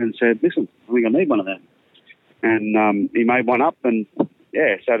rang him and said, listen, I think I need one of them. And he made one up, and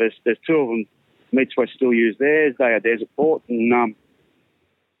yeah, so there's two of them. Meats West still use theirs. They are Desert Port, and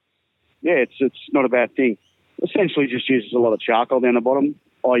yeah, it's not a bad thing. Essentially, just uses a lot of charcoal down the bottom.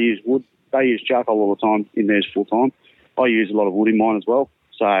 I use wood. They use charcoal all the time in theirs full time. I use a lot of wood in mine as well.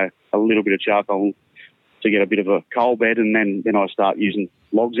 So a little bit of charcoal to get a bit of a coal bed, and then I start using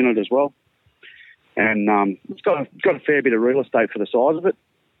logs in it as well. And it's got a fair bit of real estate for the size of it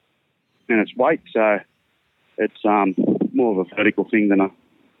and its weight. So it's more of a vertical thing than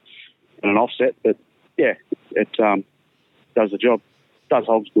an offset. But yeah, it does the job. Does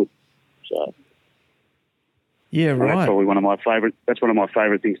hogs good. So yeah, right. That's probably one of my favourite. That's one of my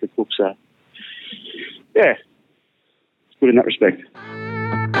favourite things to cook. So yeah, it's good in that respect.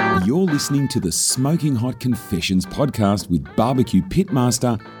 You're listening to the Smoking Hot Confessions podcast with barbecue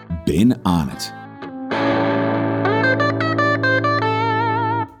pitmaster Ben Arnott.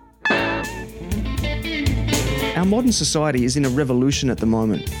 Our modern society is in a revolution at the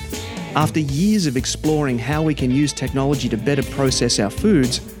moment. After years of exploring how we can use technology to better process our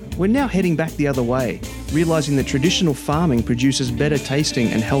foods, we're now heading back the other way, realising that traditional farming produces better tasting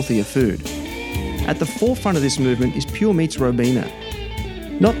and healthier food. At the forefront of this movement is Pure Meats Robina.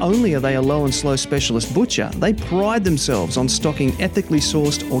 Not only are they a low and slow specialist butcher, they pride themselves on stocking ethically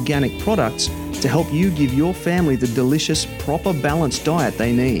sourced organic products to help you give your family the delicious, proper balanced diet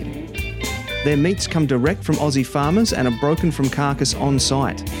they need. Their meats come direct from Aussie farmers and are broken from carcass on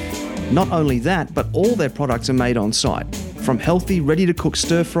site. Not only that, but all their products are made on site, from healthy, ready-to-cook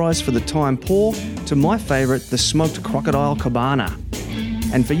stir-fries for the time poor to my favourite, the smoked crocodile cabana.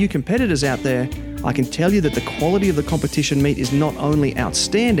 And for you competitors out there, I can tell you that the quality of the competition meat is not only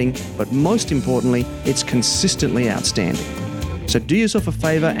outstanding, but most importantly, it's consistently outstanding. So do yourself a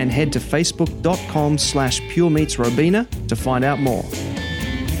favour and head to facebook.com/puremeatsrobina to find out more.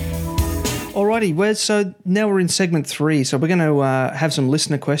 Alrighty, so now we're in segment 3. So we're going to have some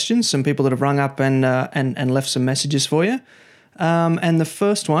listener questions, some people that have rung up and left some messages for you. And the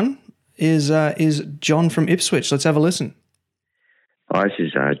first one is John from Ipswich. Let's have a listen. Hi, this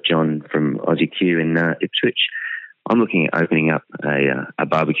is John from Aussie Q in Ipswich. I'm looking at opening up a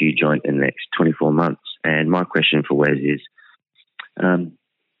barbecue joint in the next 24 months. And my question for Wes is,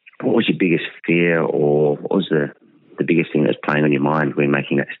 what was your biggest fear, or what was the biggest thing that's playing on your mind when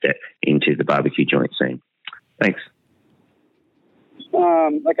making that step into the barbecue joint scene? Thanks.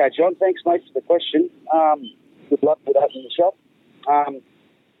 Okay, John, thanks, mate, for the question. Good luck with opening the shop.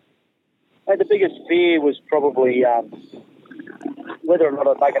 The biggest fear was probably whether or not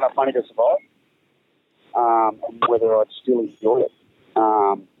I'd make enough money to survive, and whether I'd still enjoy it.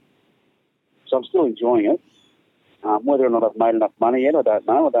 So I'm still enjoying it. Whether or not I've made enough money yet, I don't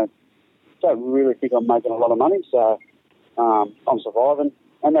know. I don't really think I'm making a lot of money, so I'm surviving,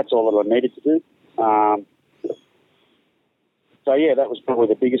 and that's all that I needed to do. So yeah, that was probably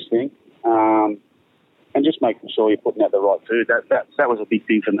the biggest thing, and just making sure you're putting out the right food. That was a big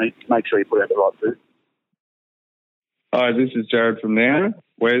thing for me. Make sure you put out the right food. Hi, this is Jared from Now.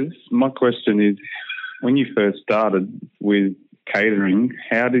 Wes, my question is, when you first started with catering,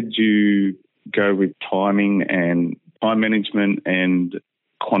 how did you go with timing and time management and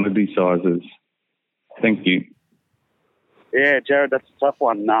quantity sizes? Thank you. Yeah, Jared, that's a tough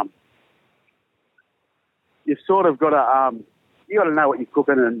one. You've sort of got to know what you're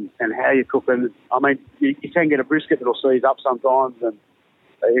cooking and how you're cooking. I mean, you can get a brisket that'll seize up sometimes, and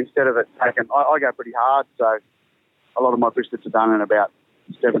instead of it taking, I go pretty hard, so a lot of my briskets are done in about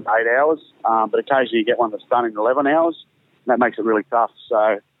 7 to 8 hours, but occasionally you get one that's done in 11 hours, and that makes it really tough.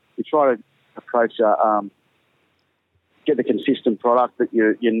 So you try to approach get the consistent product that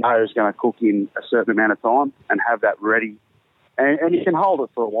you know is going to cook in a certain amount of time and have that ready. And you can hold it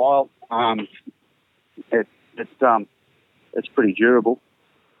for a while. It's pretty durable.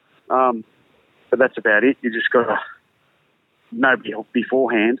 But that's about it. You just got to know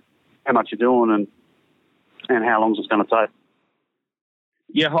beforehand how much you're doing and how long it's going to take.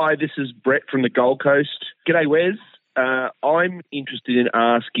 Yeah, hi, this is Brett from the Gold Coast. G'day, Wes. I'm interested in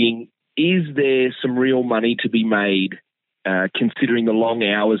asking, is there some real money to be made considering the long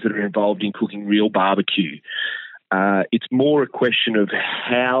hours that are involved in cooking real barbecue? It's more a question of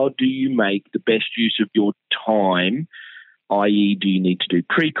how do you make the best use of your time, i.e. do you need to do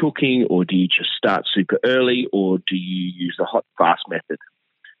pre-cooking, or do you just start super early, or do you use the hot fast method?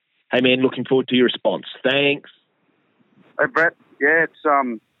 Hey, man, looking forward to your response. Thanks. Hey, Brett. Yeah, it's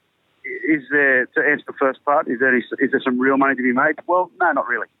is there, to answer the first part, is there some real money to be made? Well, no, not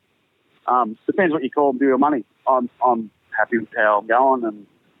really. Depends what you call real money. I'm happy with how I'm going and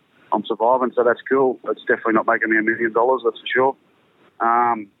I'm surviving, so that's cool. It's definitely not making me $1 million, that's for sure.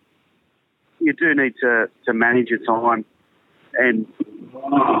 You do need to manage your time and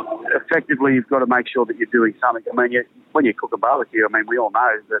effectively you've got to make sure that you're doing something. I mean, when you cook a barbecue, I mean, we all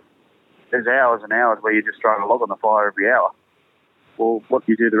know that there's hours and hours where you're just throwing a log on the fire every hour. Well, what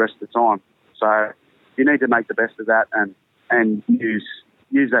do you do the rest of the time? So you need to make the best of that and use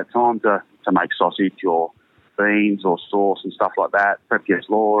that time to make sausage or beans or sauce and stuff like that, prep your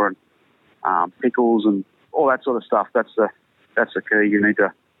slaw and pickles and all that sort of stuff. That's the key. You need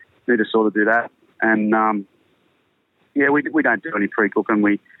to sort of do that. And we don't do any pre-cooking.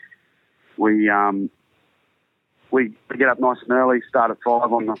 We get up nice and early, start at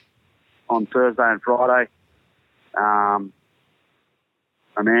 5 on Thursday and Friday.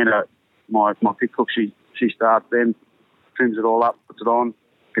 Amanda, my pit cook, she starts then, trims it all up, puts it on,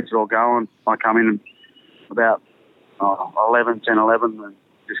 gets it all going. I come in about 11 and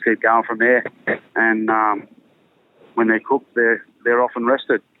just keep going from there. And when they're cooked, they're off and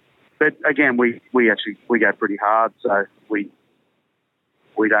rested. But again, we go pretty hard, so we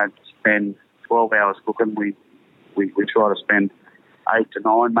don't spend 12 hours cooking. We try to spend 8 to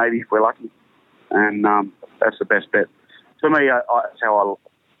 9 maybe if we're lucky, and that's the best bet. For me, that's how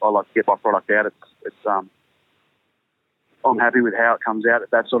I like to get my product out. It's I'm happy with how it comes out at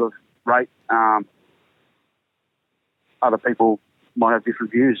that sort of rate. Other people might have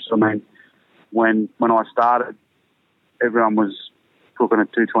different views. I mean, when I started, everyone was cooking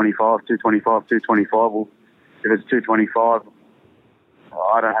at 225. Well, if it's 225,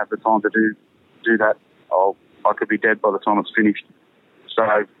 I don't have the time to do that. I could be dead by the time it's finished. So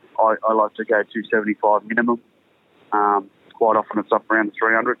I like to go 275 minimum. Quite often it's up around the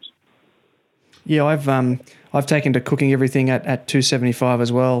 300s. Yeah, I've taken to cooking everything at 275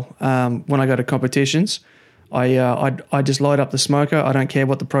 as well. When I go to competitions, I just light up the smoker. I don't care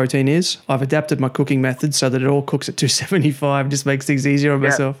what the protein is. I've adapted my cooking method so that it all cooks at 275. Just makes things easier on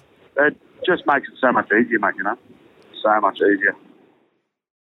myself. It just makes it so much easier, mate. So much easier.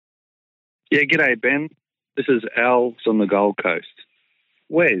 Yeah, g'day, Ben. This is Al on the Gold Coast.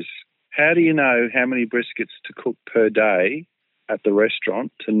 Wes, how do you know how many briskets to cook per day at the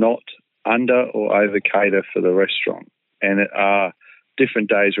restaurant to not under or over cater for the restaurant? And are different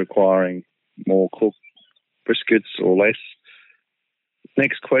days requiring more cooked briskets or less?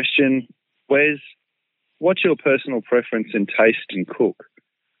 Next question, Wes, what's your personal preference in taste and cook?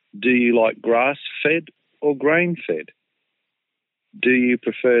 Do you like grass-fed or grain-fed? Do you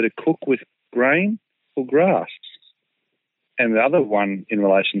prefer to cook with grain or grass? And the other one in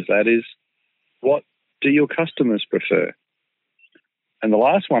relation to that is, what do your customers prefer? And the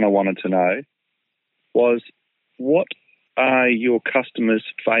last one I wanted to know was, what are your customers'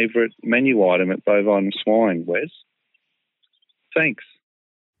 favourite menu item at Bovine and Swine, Wes? Thanks.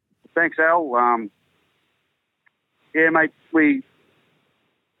 Thanks, Al. Yeah, mate, we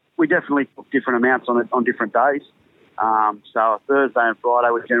definitely cook different amounts on different days. So a Thursday and Friday,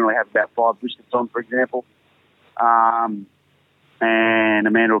 we generally have about 5 briskets on, for example. And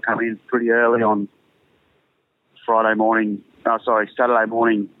Amanda will come in pretty early on Saturday morning / Friday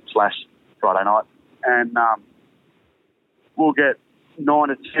night. And we'll get 9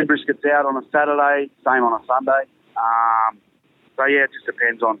 to 10 briskets out on a Saturday, same on a Sunday. So, yeah, it just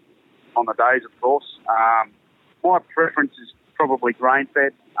depends on the days, of course. My preference is probably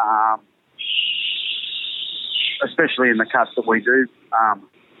grain-fed, especially in the cuts that we do. I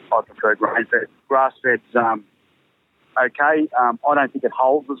prefer grain-fed. Grass-fed's okay. I don't think it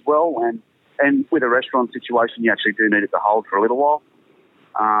holds as well, and with a restaurant situation, you actually do need it to hold for a little while.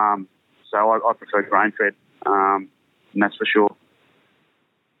 So I prefer grain-fed, and that's for sure.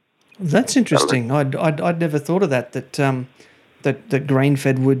 That's interesting. I'd never thought of that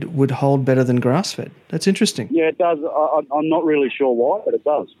grain-fed would hold better than grass-fed. That's interesting. Yeah, it does. I'm not really sure why, but it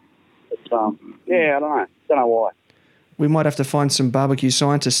does. It's, yeah, I don't know why. We might have to find some barbecue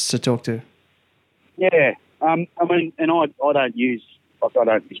scientists to talk to. Yeah. I mean, and I don't use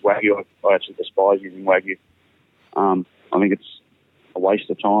Wagyu. I actually despise using Wagyu. I think it's a waste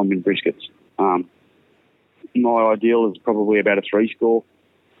of time in briskets. My ideal is probably about a 3-score.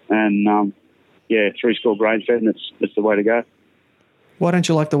 And, 3-score grain-fed, and it's the way to go. Why don't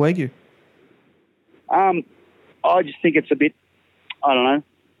you like the Wagyu? I just think it's a bit, I don't know,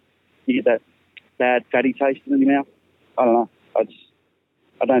 you get that bad fatty taste in your mouth. I don't know.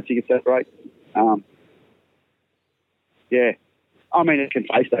 I don't think it's that great. Yeah. I mean, it can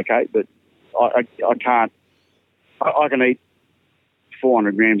taste okay, but I can't. I can eat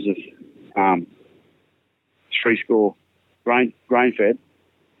 400 grams of 3-score grain-fed.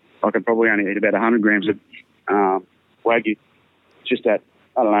 I can probably only eat about 100 grams of Wagyu. It's just that,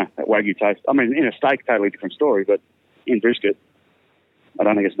 I don't know, that Wagyu taste. I mean, in a steak, totally different story, but in brisket, I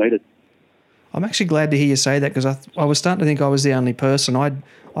don't think it's needed. I'm actually glad to hear you say that because I was starting to think I was the only person. I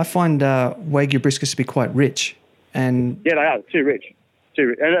find Wagyu briskets to be quite rich. And yeah, they are too rich.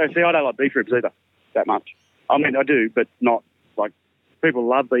 And see, I don't like beef ribs either that much. I mean, I do, but not like people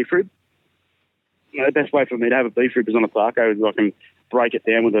love beef rib. You know, the best way for me to have a beef rib is on a taco. Is I can break it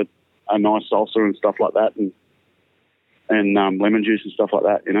down with a nice salsa and stuff like that, and lemon juice and stuff like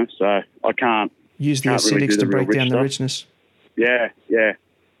that. You know, so I can't use the acidics really to break down the richness. Yeah.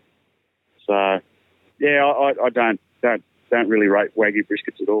 So, yeah, I don't really rate Wagyu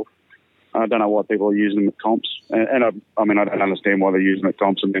briskets at all. I don't know why people are using them at comps, and I mean I don't understand why they're using them at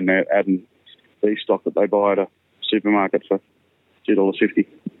comps and then they're adding beef stock that they buy at a supermarket for $2.50.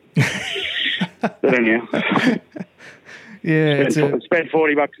 But anyhow, yeah, spend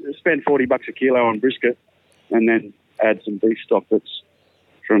 $40 a kilo on brisket, and then add some beef stock that's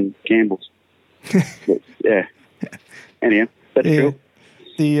from Campbell's. But, yeah. Anyhow, that's cool.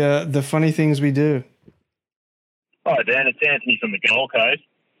 The funny things we do. Hi, Dan. It's Anthony from the Gold Coast.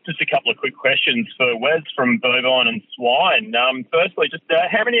 Just a couple of quick questions for Wes from Bovine and Swine. Firstly, just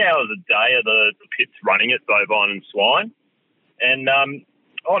how many hours a day are the pits running at Bovine and Swine? And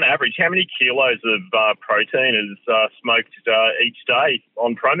on average, how many kilos of protein is smoked each day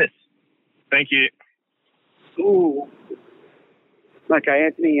on premise? Thank you. Ooh. Okay,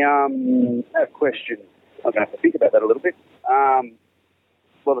 Anthony, a question. I'm going to have to think about that a little bit. Well,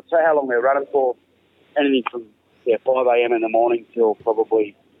 to say how long they're running for, anything from 5 a.m. in the morning till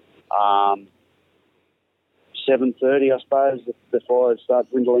probably 7:30, I suppose, the fires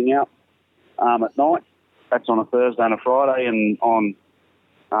start dwindling out at night. That's on a Thursday and a Friday, and on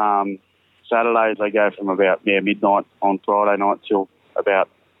Saturdays they go from about midnight on Friday night till about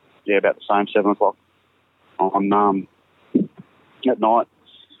the same 7 o'clock on at night.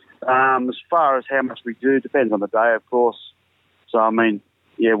 As far as how much we do, depends on the day, of course. So I mean,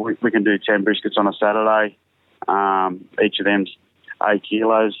 we can do 10 briskets on a Saturday. Each of them's 8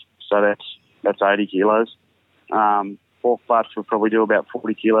 kilos, so that's 80 kilos. Pork butts, we'll probably do about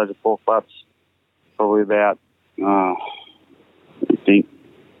 40 kilos of pork butts. Probably about, I think,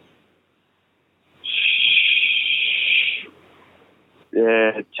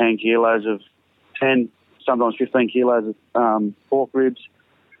 10 kilos of 10, sometimes 15 kilos of pork ribs,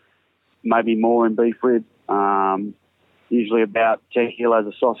 maybe more in beef rib. Usually about 10 kilos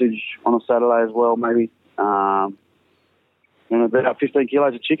of sausage on a Saturday as well, maybe. And about 15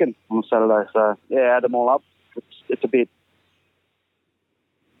 kilos of chicken on a Saturday. So, add them all up. It's a bit.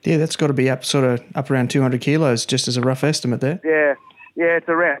 Yeah, that's got to be up around 200 kilos, just as a rough estimate there. Yeah, it's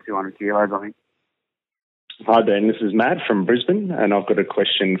around 200 kilos, I think. Hi, Ben. This is Matt from Brisbane, and I've got a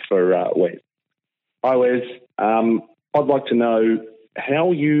question for Wes. Hi, Wes. I'd like to know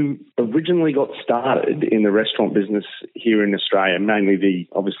how you originally got started in the restaurant business here in Australia, mainly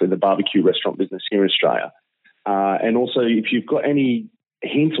obviously the barbecue restaurant business here in Australia. And also if you've got any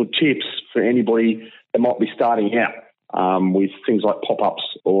hints or tips for anybody that might be starting out with things like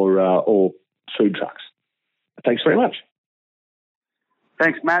pop-ups or food trucks. Thanks very much.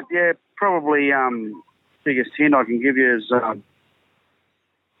 Thanks, Matt. Yeah, probably biggest hint I can give you is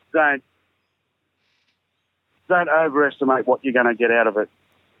don't overestimate what you're going to get out of it.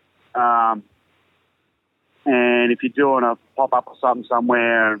 And if you're doing a pop-up or something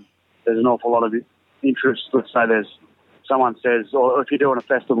somewhere, there's an awful lot of interest. Let's say someone says, or if you're doing a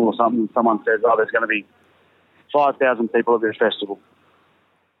festival or something, someone says, there's going to be 5,000 people at this festival.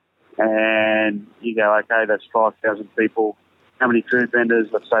 And you go, okay, that's 5,000 people. How many food vendors?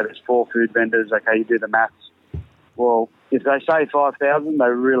 Let's say there's 4 food vendors. Okay, you do the maths. Well, if they say 5,000, they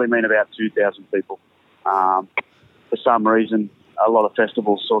really mean about 2,000 people. For some reason, a lot of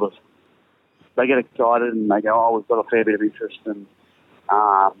festivals they get excited and they go, we've got a fair bit of interest, and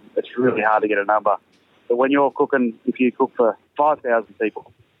it's really hard to get a number. But when you're cooking, if you cook for 5,000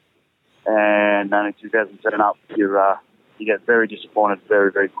 people and only 2,000 turn up, you get very disappointed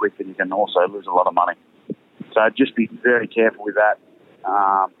very, very quick, and you can also lose a lot of money. So just be very careful with that.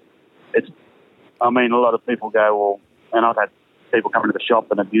 A lot of people go, and I've had people come into the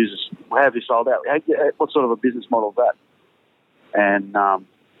shop and abuse us. How have you sold out? What sort of a business model is that? And I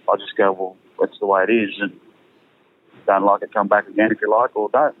just go, that's the way it is. And don't like it, come back again if you like, or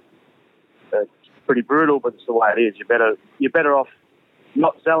don't. It's pretty brutal, but it's the way it is. You're better off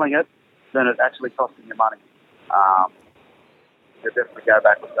not selling it than it actually costing you money. You definitely go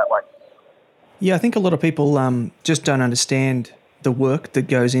backwards that way. Yeah, I think a lot of people just don't understand the work that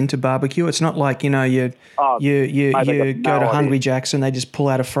goes into barbecue. It's not like, you go to Hungry Jack's and they just pull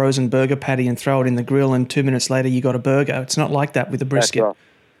out a frozen burger patty and throw it in the grill, and 2 minutes later you got a burger. It's not like that with a brisket. That's right.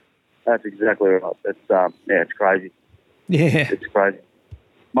 That's exactly right. It's crazy. Yeah. It's crazy.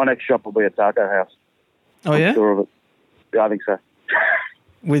 My next shop will be a taco house. Oh, yeah? I'm sure of it. Yeah, I think so.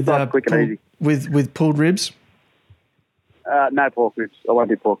 With Nice, quick and easy. With pulled ribs? No pork ribs. I won't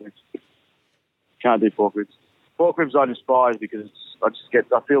do pork ribs. Can't do pork ribs. Pork ribs I despise because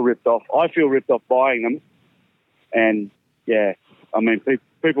I feel ripped off. I feel ripped off buying them. And, yeah, I mean,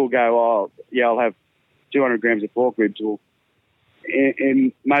 people go, oh, yeah, I'll have 200 grams of pork ribs. Well,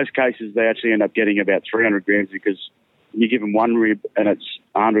 in most cases, they actually end up getting about 300 grams because you give them one rib and it's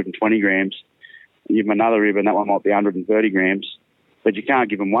 120 grams. You give them another rib and that one might be 130 grams. But you can't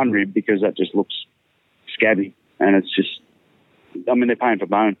give them one rib because that just looks scabby. And it's just, I mean, they're paying for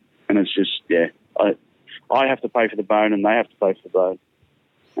bone. And it's just, yeah, I have to pay for the bone and they have to pay for the bone.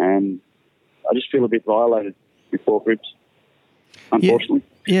 And I just feel a bit violated with pork ribs, unfortunately.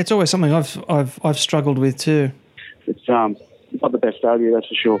 Yeah, it's always something I've struggled with too. It's not the best value, that's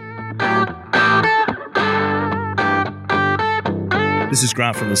for sure. This is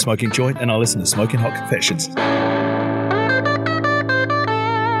Grant from The Smoking Joint, and I listen to Smoking Hot Confessions.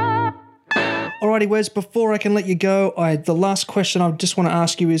 Alrighty, Wes, before I can let you go, the last question I just want to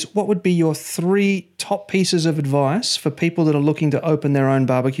ask you is, what would be your 3 top pieces of advice for people that are looking to open their own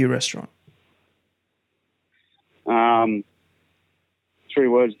barbecue restaurant? 3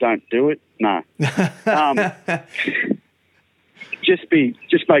 words, don't do it. No. Just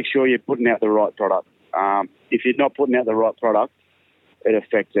make sure you're putting out the right product. If you're not putting out the right product, it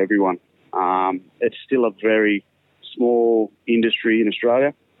affects everyone. It's still a very small industry in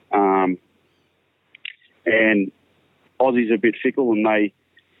Australia. And Aussies are a bit fickle and they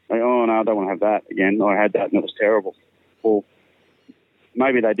oh, no, I don't want to have that again. I had that and it was terrible. Well,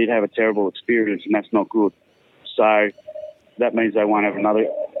 maybe they did have a terrible experience and that's not good. So that means they won't have another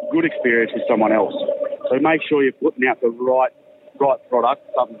good experience with someone else. So make sure you're putting out the right product,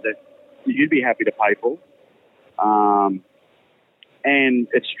 something that you'd be happy to pay for. And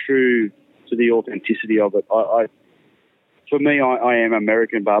it's true to the authenticity of it. For me, I am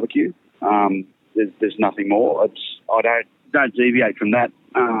American barbecue. There's nothing more. I don't deviate from that.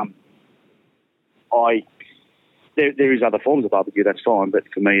 There is other forms of barbecue, that's fine, but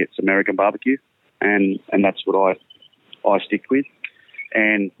for me it's American barbecue, and that's what I stick with.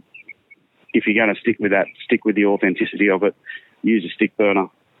 And if you're going to stick with that, stick with the authenticity of it. Use a stick burner.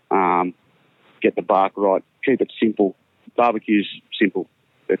 Get the bark right. Keep it simple. Barbecue's simple.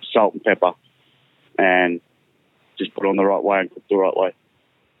 It's salt and pepper, and just put it on the right way and cook the right way,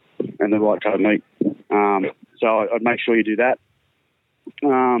 and the right cut of meat. So I'd make sure you do that.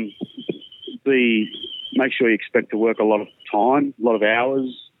 Make sure you expect to work a lot of time, a lot of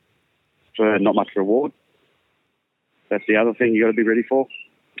hours for not much reward. That's the other thing you got to be ready for.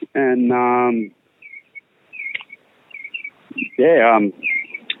 And I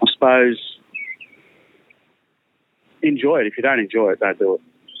suppose enjoy it. If you don't enjoy it, don't do it.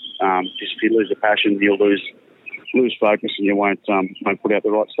 Just if you lose the passion, you'll lose focus, and you won't put out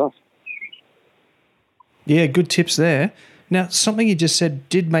the right stuff. Yeah, good tips there. Now, something you just said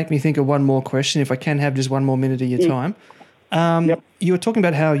did make me think of one more question, if I can have just one more minute of your time. Yep. You were talking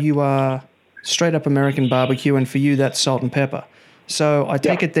about how you are straight up American barbecue, and for you that's salt and pepper. So I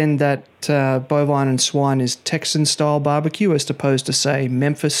take it then that Bovine and Swine is Texan-style barbecue as opposed to, say,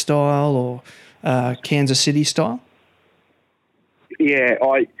 Memphis-style or Kansas City-style? Yeah,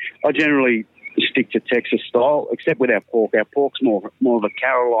 I generally stick to Texas style, except with our pork. Our pork's more of a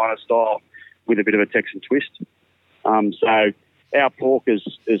Carolina style with a bit of a Texan twist. So our pork is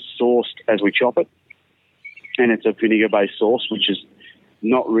sourced as we chop it, and it's a vinegar-based sauce, which is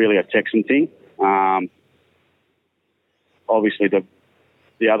not really a Texan thing. Obviously, the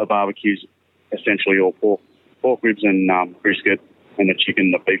other barbecues essentially all pork ribs and brisket, and the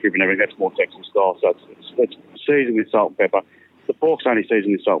chicken, the beef rib, and everything. That's more Texan style. So it's seasoned with salt and pepper. The pork's only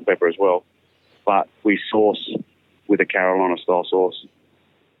seasoned with salt and pepper as well, but we sauce with a Carolina style sauce.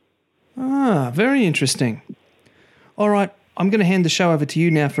 Ah, very interesting. All right, I'm going to hand the show over to you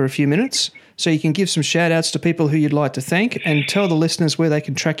now for a few minutes so you can give some shout-outs to people who you'd like to thank and tell the listeners where they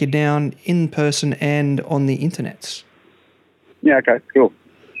can track you down in person and on the internets. Yeah, okay, cool.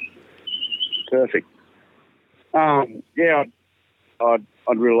 Perfect. I'd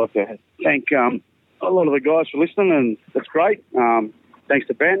really like to thank a lot of the guys for listening, and that's great. Thanks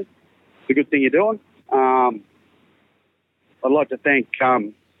to Ben. It's a good thing you're doing. I'd like to thank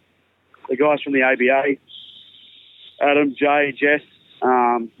the guys from the ABA, Adam, Jay, Jess.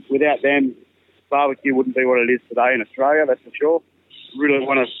 Without them, barbecue wouldn't be what it is today in Australia, that's for sure. Really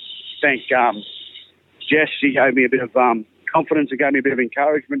want to thank Jess. She gave me a bit of confidence and gave me a bit of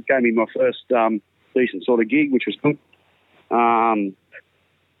encouragement, gave me my first decent sort of gig, which was good. I'd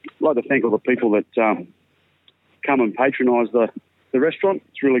like to thank all the people that come and patronise the the restaurant.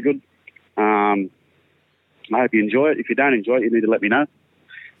 It's really good. I hope you enjoy it. If you don't enjoy it, you need to let me know.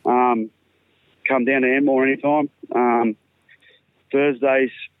 Come down to Enmore anytime.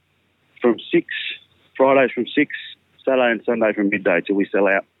 Thursdays from 6, Fridays from 6, Saturday and Sunday from midday till we sell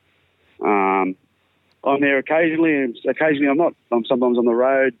out. I'm there occasionally, and occasionally I'm not. I'm sometimes on the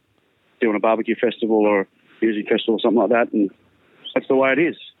road doing a barbecue festival or a music festival or something like that, and that's the way it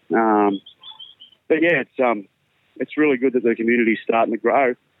is. But yeah, it's really good that the community's starting to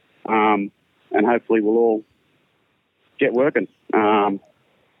grow, and hopefully we'll all get working and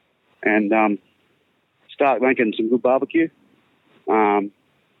start making some good barbecue. Yeah,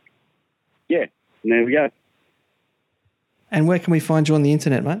 and there we go. And where can we find you on the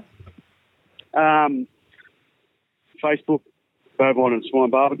internet, mate? Facebook, Bovine and Swine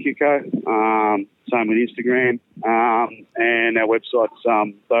Barbecue Co. Same with Instagram. And our website's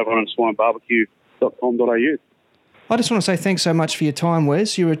bovineandswinebarbecue.com.au. I just want to say thanks so much for your time,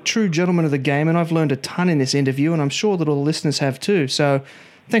 Wes. You're a true gentleman of the game, and I've learned a ton in this interview, and I'm sure that all the listeners have too. So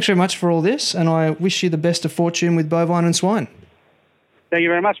thanks very much for all this, and I wish you the best of fortune with Bovine and Swine. Thank you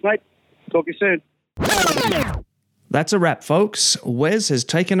very much, mate. Talk to you soon. That's a wrap, folks. Wes has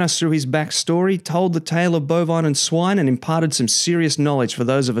taken us through his backstory, told the tale of Bovine and Swine, and imparted some serious knowledge for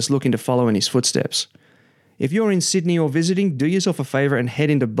those of us looking to follow in his footsteps. If you're in Sydney or visiting, do yourself a favour and head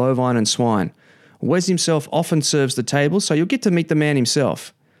into Bovine and Swine. Wes himself often serves the table, so you'll get to meet the man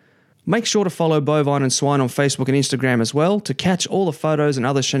himself. Make sure to follow Bovine and Swine on Facebook and Instagram as well to catch all the photos and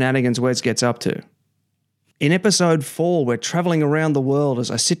other shenanigans Wes gets up to. In episode 4, we're travelling around the world as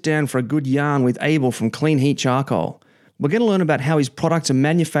I sit down for a good yarn with Abel from Clean Heat Charcoal. We're going to learn about how his products are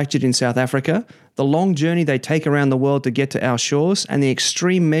manufactured in South Africa, the long journey they take around the world to get to our shores, and the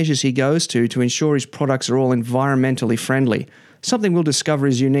extreme measures he goes to ensure his products are all environmentally friendly, something we'll discover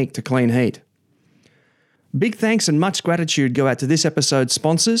is unique to Clean Heat. Big thanks and much gratitude go out to this episode's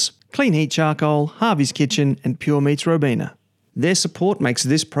sponsors, Clean Heat Charcoal, Harvey's Kitchen, and Pure Meats Robina. Their support makes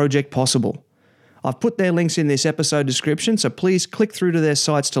this project possible. I've put their links in this episode description, so please click through to their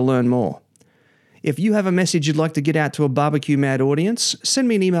sites to learn more. If you have a message you'd like to get out to a barbecue mad audience, send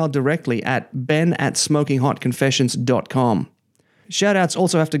me an email directly at ben@smokinghotconfessions.com. Shoutouts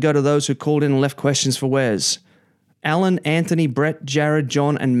also have to go to those who called in and left questions for Wes. Alan, Anthony, Brett, Jared,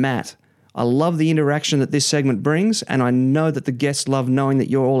 John, and Matt. I love the interaction that this segment brings, and I know that the guests love knowing that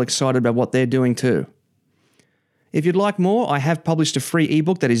you're all excited about what they're doing too. If you'd like more, I have published a free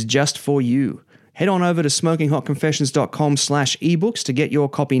ebook that is just for you. Head on over to smokinghotconfessions.com/ebooks to get your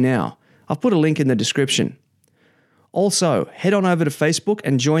copy now. I've put a link in the description. Also, head on over to Facebook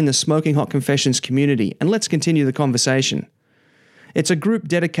and join the Smoking Hot Confessions community, and let's continue the conversation. It's a group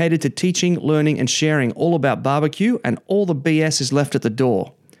dedicated to teaching, learning, and sharing all about barbecue, and all the BS is left at the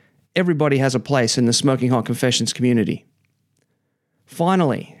door. Everybody has a place in the Smoking Hot Confessions community.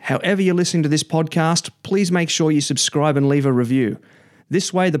 Finally, however you're listening to this podcast, please make sure you subscribe and leave a review.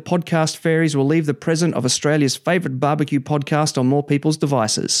 This way, the podcast fairies will leave the present of Australia's favourite barbecue podcast on more people's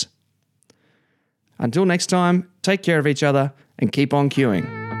devices. Until next time, take care of each other and keep on queuing.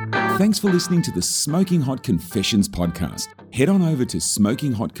 Thanks for listening to the Smoking Hot Confessions podcast. Head on over to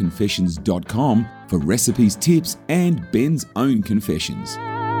smokinghotconfessions.com for recipes, tips, and Ben's own confessions.